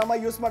ಮಾಡಿಬಿಟ್ಟು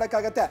ಆರಾಮಾಗಿ ಯೂಸ್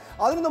ಮಾಡೋಕ್ಕಾಗತ್ತೆ.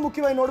 ಅದರಿಂದ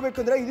ಮುಖ್ಯವಾಗಿ ನೋಡ್ಬೇಕು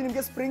ಅಂದ್ರೆ ಇದು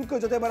ನಿಮಗೆ ಸ್ಪ್ರಿಂಗ್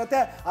ಜೊತೆ ಬರುತ್ತೆ,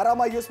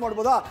 ಆರಾಮಾಗಿ ಯೂಸ್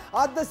ಮಾಡಬಹುದು.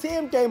 At the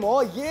same time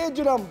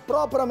age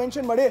proper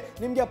mention ಮಾಡಿ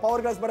ನಿಮಗೆ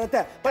ಪವರ್ ಗ್ಲಾಸ್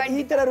ಬರುತ್ತೆ. ಬಟ್ ಈ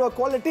ತರ ಇರುವ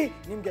ಕ್ವಾಲಿಟಿ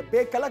ನಿಮಗೆ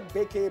ಬೇಕಲ್ಲ,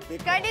 ಬೇಕೇ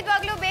ಬೇಕು,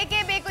 ಖಂಡಿತವಾಗ್ಲೂ ಬೇಕೇ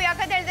ಬೇಕು.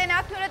 ಯಾಕಂತ ಹೇಳಿದ್ರೆ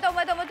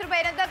 499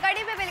 ರೂಪಾಯಿ ಅಂತ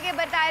ಕಡಿಮೆ ಬೆಲೆಗೆ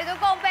ಬರ್ತಾ ಇರೋದು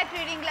compact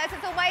reading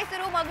glasses.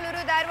 Mysuru,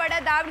 Mangaluru, Dharwad,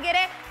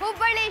 Davanagere,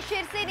 Hubballi,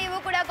 Sirsi ನೀವು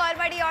ಕೂಡ ಕಾಲ್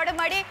ಮಾಡಿ ಆರ್ಡರ್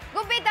ಮಾಡಿ.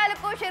 ಗುಬ್ಬಿ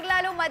ತಾಲೂಕು,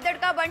 ಶಿರ್ಲಾಲು,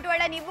 ಮದ್ದಡ್ಕ,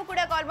 ಬಂಟ್ವಾಳ ನೀವು ಕೂಡ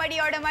ಕಾಲ್ ಮಾಡಿ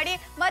ಆರ್ಡರ್ ಮಾಡಿ.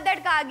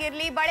 ಮದ್ದಡ್ಕ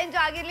ಆಗಿರ್ಲಿ, ಬಳೆಂಜ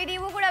ಆಗಿರ್ಲಿ,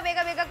 ನೀವು ಕೂಡ ಬೇಗ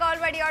ಕಾಲ್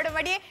ಮಾಡಿ ಆರ್ಡರ್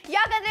ಮಾಡಿ.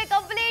 ಯಾಕಂದ್ರೆ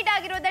ಕಂಪ್ಲೀಟ್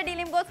ಆಗಿರೋದ ಡೀಲ್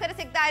ನಿಮ್ಗೋಸ್ಕರ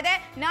ಸಿಗ್ತಾ ಇದೆ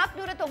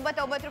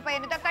 499 ರೂಪಾಯಿ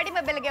ಅಂತ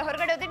ಕಡಿಮೆ ಬೆಲೆಗೆ.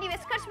 ಹೊರಗಡೆ ಹೋದ್ರೆ ನೀವು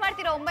ಎಷ್ಟು ಖರ್ಚು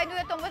ಮಾಡ್ತೀರಾ?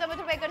 999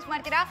 ರೂಪಾಯಿ ಖರ್ಚು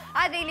ಮಾಡ್ತೀರಾ.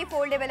 ಆದ್ರೆ ಇಲ್ಲಿ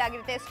ಫೋಲ್ಡೇಬಲ್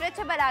ಆಗಿರುತ್ತೆ,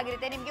 ಸ್ಟ್ರೆಚಬಲ್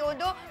ಆಗಿರುತ್ತೆ. ನಿಮಗೆ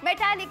ಒಂದು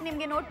ಮೆಟಾಲಿಕ್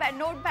ನಿಮಗೆ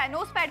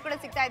ನೋಸ್ ಪ್ಯಾಡ್ ಕೂಡ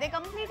ಸಿಗ್ತಾ ಇದೆ.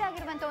 ಕಂಪ್ಲೀಟ್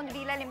ಆಗಿರುವಂತ ಒಂದು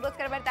ಡೀಲ್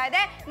ನಿಮ್ಗೋಸ್ಕರ ಬರ್ತಾ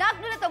ಇದೆ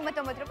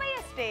 499 ರೂಪಾಯಿ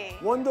ಅಷ್ಟೇ.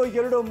 1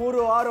 2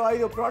 3 6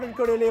 5 ಪ್ರಾಡಕ್ಟ್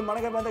ಕೊಡಿ.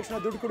 ಮನೆಗೆ ಬಂದ ತಕ್ಷಣ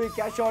ದುಡ್ಡು ಕೊಡಿ,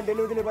 ಕ್ಯಾಶ್ ಆನ್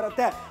ಡೆಲಿವರಿ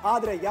ಬರುತ್ತೆ.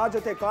 ಆದ್ರೆ ಯಾವ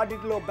ಜೊತೆ ಕಾರ್ಡ್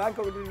ಡೀಟೇಲ್, ಬ್ಯಾಂಕ್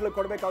ಡೀಟೇಲ್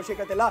ಕೊಡಬೇಕು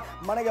ಅವಶ್ಯಕತೆ ಇಲ್ಲ.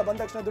 ಮನೆಗೆ ಬಂದ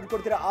ತಕ್ಷಣ ದುಡ್ಡು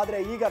ಕೊಡ್ತೀರಾ. ಆದ್ರೆ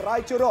ಈಗ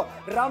ರಾಯಚೂರು,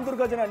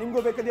 ರಾಮದುರ್ಗ ಜನ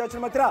ನಿಮ್ಗೂ ಬೇಕಾದ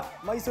ಯೋಚನೆ ಮಾತ್ರ,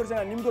 ಮೈಸೂರು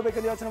ಜನ ನಿಮ್ಗೂ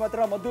ಬೇಕಾದ ಯೋಚನೆ ಮಾತ್ರ,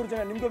 ಮದ್ದೂರು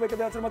ಜನ ನಿಮ್ಗೂ ಬೇಕಾದ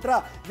ಯೋಚನೆ ಮಾತ್ರ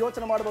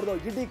ಯೋಚನೆ ಮಾಡಬಹುದು.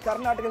 ಇಡೀ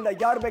ಕರ್ನಾಟಕದಿಂದ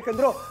ಯಾರು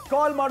ಬೇಕಂದ್ರು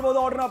ಕಾಲ್ ಮಾಡಬಹುದು,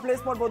 ಆರ್ಡರ್ನ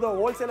ಪ್ಲೇಸ್ ಮಾಡಬಹುದು.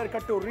 ಹೋಲ್ಸೇಲರ್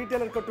ಕಟ್ಟು,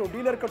 ರಿಟೇಲರ್ ಕಟ್ಟು,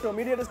 ಡೀಲರ್ ಕಟ್ಟು,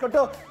 ಮೀಡಿಯೇಟರ್ಸ್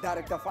ಕಟ್ಟು,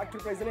 ಡೈರೆಕ್ಟ್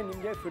ಫ್ಯಾಕ್ಟರಿ ಪ್ರೈಸ್ ಅಲ್ಲಿ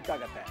ನಿಮಗೆ ಫಿಟ್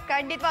ಆಗುತ್ತೆ.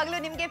 ಖಂಡಿತವಾಗ್ಲೂ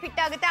ನಿಮಗೆ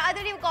ಫಿಟ್ ಆಗುತ್ತೆ.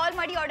 ಆದ್ರೆ ನೀವು ಕಾಲ್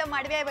ಮಾಡಿ ಆರ್ಡರ್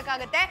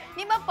ಮಾಡಬೇಕಾಗುತ್ತೆ.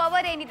 ನಿಮ್ಮ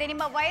ಪವರ್ ಏನಿದೆ,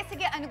 ನಿಮ್ಮ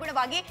ವಯಸ್ಸಿಗೆ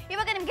ಅನುಗುಣವಾಗಿ.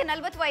 ಇವಾಗ ನಿಮಗೆ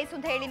 40 ವಯಸ್ಸು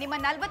ಅಂತ ಹೇಳಿ, ನಿಮ್ಮ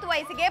 40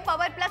 ವಯಸ್ಸಿಗೆ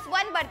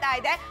ಪವರ್+1 ಬರ್ತಾ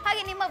ಇದೆ.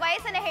 ಹಾಗೆ ನಿಮ್ಮ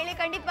ವಯಸ್ಸನ್ನ ಹೇಳಿ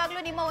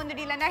ಖಂಡಿತವಾಗ್ಲೂ ನಿಮ್ಮ ಒಂದು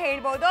ಡೀಲ್ ಅನ್ನ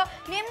ಹೇಳ್ಬಹುದು.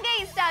 ನಿಮ್ಗೆ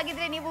ಇಷ್ಟ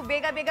ಆಗಿದ್ರೆ ನೀವು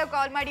ಬೇಗ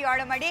ಕಾಲ್ ಮಾಡಿ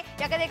ಆರ್ಡರ್ ಮಾಡಿ.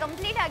 ಯಾಕಂದ್ರೆ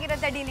ಕಂಪ್ಲೀಟ್ ಆಗಿರೋ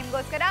ಡೀಲ್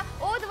ನಿಮ್ಗೋಸ್ಕರ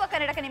ಓದುವ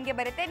ಕನ್ನಡಕ ನಿಮ್ಗೆ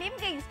ಬರುತ್ತೆ.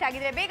 ನಿಮ್ಗೆ ಇಷ್ಟ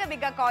ಆಗಿದ್ರೆ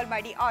ಬೇಗ ಕಾಲ್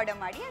ಮಾಡಿ ಆರ್ಡರ್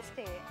ಮಾಡಿ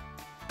ಅಷ್ಟೇ.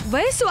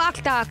 ವಯಸ್ಸು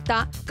ಆಗ್ತಾ ಆಗ್ತಾ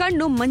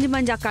ಕಣ್ಣು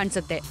ಮಂಜಾ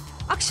ಕಾಣಿಸುತ್ತೆ,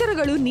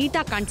 ಅಕ್ಷರಗಳು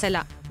ನೀಟಾಗಿ ಕಾಣಿಸಲ್ಲ,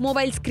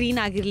 ಮೊಬೈಲ್ ಸ್ಕ್ರೀನ್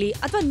ಆಗಿರ್ಲಿ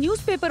ಅಥವಾ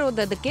ನ್ಯೂಸ್ ಪೇಪರ್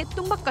ಓದೋದಕ್ಕೆ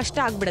ತುಂಬಾ ಕಷ್ಟ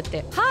ಆಗ್ಬಿಡುತ್ತೆ.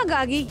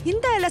 ಹಾಗಾಗಿ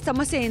ಇಂಥ ಎಲ್ಲ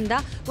ಸಮಸ್ಯೆಯಿಂದ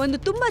ಒಂದು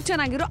ತುಂಬಾ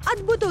ಚೆನ್ನಾಗಿರೋ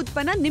ಅದ್ಭುತ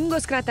ಉತ್ಪನ್ನ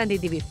ನಿಮ್ಗೋಸ್ಕರ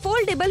ತಂದಿದ್ದೀವಿ,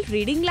 ಫೋಲ್ಡೇಬಲ್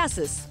ರೀಡಿಂಗ್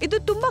ಗ್ಲಾಸಸ್. ಇದು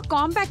ತುಂಬಾ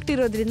ಕಾಂಪ್ಯಾಕ್ಟ್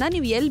ಇರೋದ್ರಿಂದ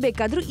ನೀವು ಎಲ್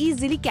ಬೇಕಾದ್ರೂ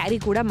ಈಸಿಲಿ ಕ್ಯಾರಿ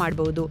ಕೂಡ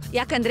ಮಾಡಬಹುದು,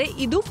 ಯಾಕಂದ್ರೆ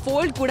ಇದು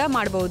ಫೋಲ್ಡ್ ಕೂಡ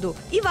ಮಾಡಬಹುದು.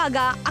 ಇವಾಗ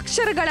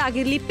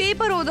ಅಕ್ಷರಗಳಾಗಿರ್ಲಿ,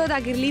 ಪೇಪರ್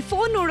ಓದೋದಾಗಿರ್ಲಿ,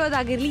 ಫೋನ್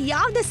ನೋಡೋದಾಗಿರ್ಲಿ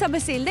ಯಾವ್ದೇ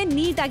ಸಮಸ್ಯೆ ಇಲ್ಲದೆ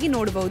ನೀಟಾಗಿ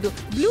ನೋಡಬಹುದು.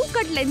 ಬ್ಲೂ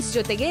ಕಟ್ ಲೆನ್ಸ್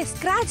ಜೊತೆಗೆ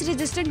ಸ್ಕ್ರಾಚ್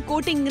ರೆಸಿಸ್ಟೆಂಟ್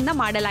ಕೋಟಿಂಗ್ ಇಂದ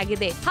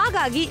ಮಾಡಲಾಗಿದೆ,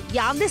 ಹಾಗಾಗಿ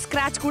ಯಾವ್ದೇ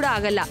ಸ್ಕ್ರಾಚ್ ಕೂಡ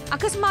ಆಗಲ್ಲ.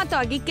 ಅಕಸ್ಮಾತ್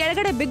ಆಗಿ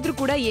ಕೆಳಗಡೆ ಬಿದ್ರು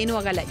ಕೂಡ ಏನೂ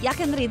ಆಗಲ್ಲ,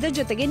 ಯಾಕಂದ್ರೆ ಇದರ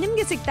ಜೊತೆಗೆ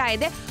ನಿಮ್ಗೆ ಸಿಗ್ತಾ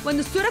ಇದೆ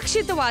ಒಂದು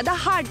ಸುರಕ್ಷಿತವಾದ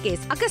ಹಾರ್ಡ್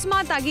ಕೇಸ್.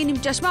 ಅಕಸ್ಮಾತ್ ಆಗಿ ನಿಮ್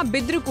ಚಶ್ಮಾ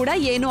ಬಿದ್ರು ಕೂಡ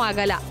ಏನೂ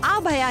ಆಗಲ್ಲ, ಆ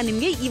ಭಯ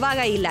ನಿಮ್ಗೆ ಇವಾಗ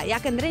ಇಲ್ಲ,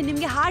 ಯಾಕಂದ್ರೆ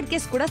ನಿಮ್ಗೆ ಹಾರ್ಡ್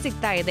ಕೇಸ್ ಕೂಡ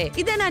ಸಿಗ್ತಾ ಇದೆ.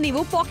 ಇದನ್ನ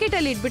ನೀವು ಪಾಕೆಟ್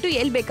ಅಲ್ಲಿ ಇಟ್ಬಿಟ್ಟು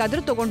ಎಲ್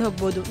ಬೇಕಾದ್ರೂ ತಗೊಂಡು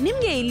ಹೋಗ್ಬೋದು.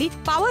 ನಿಮ್ಗೆ ಇಲ್ಲಿ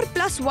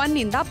ಪವರ್+1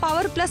 ಇಂದ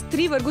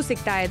ಪವರ್+3 ವರೆಗೂ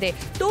ಸಿಗ್ತಾ ಇದೆ.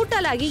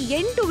 ಟೋಟಲ್ ಆಗಿ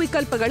 8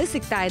 ವಿಕಲ್ಪಗಳು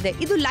ಸಿಗ್ತಾ ಇದೆ.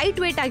 ಇದು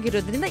ಲೈಟ್ ವೇಟ್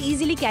ಆಗಿರೋದ್ರಿಂದ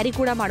ಈಸಿಲಿ ಕ್ಯಾರಿ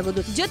ಕೂಡ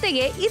ಮಾಡಬಹುದು.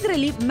 ಜೊತೆಗೆ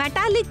ಇದರಲ್ಲಿ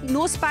ಮೆಟಾಲಿಕ್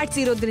ನೋಸ್ ಪ್ಯಾಡ್ಸ್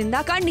ಇರೋದ್ರಿಂದ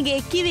ಕಣ್ಣಿಗೆ,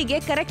 ಕಿವಿಗೆ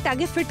ಕರೆಕ್ಟ್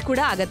ಆಗಿ ಫಿಟ್ ಕೂಡ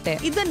ಆಗುತ್ತೆ.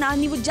 ಇದನ್ನ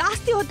ನೀವು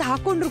ಜಾಸ್ತಿ ಹೊತ್ತು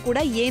ಹಾಕೊಂಡ್ರು ಕೂಡ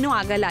ಏನೂ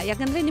ಆಗಲ್ಲ,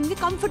 ಯಾಕಂದ್ರೆ ನಿಮ್ಗೆ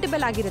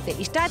ಕಂಫರ್ಟಬಲ್ ಆಗಿರುತ್ತೆ.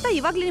 ಇಷ್ಟ ಆಯ್ತಾ?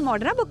 ಇವಾಗಲೇ ನಿಮ್ಮ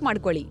ಆರ್ಡರ್ನ ಬುಕ್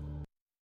ಮಾಡ್ಕೊಳ್ಳಿ.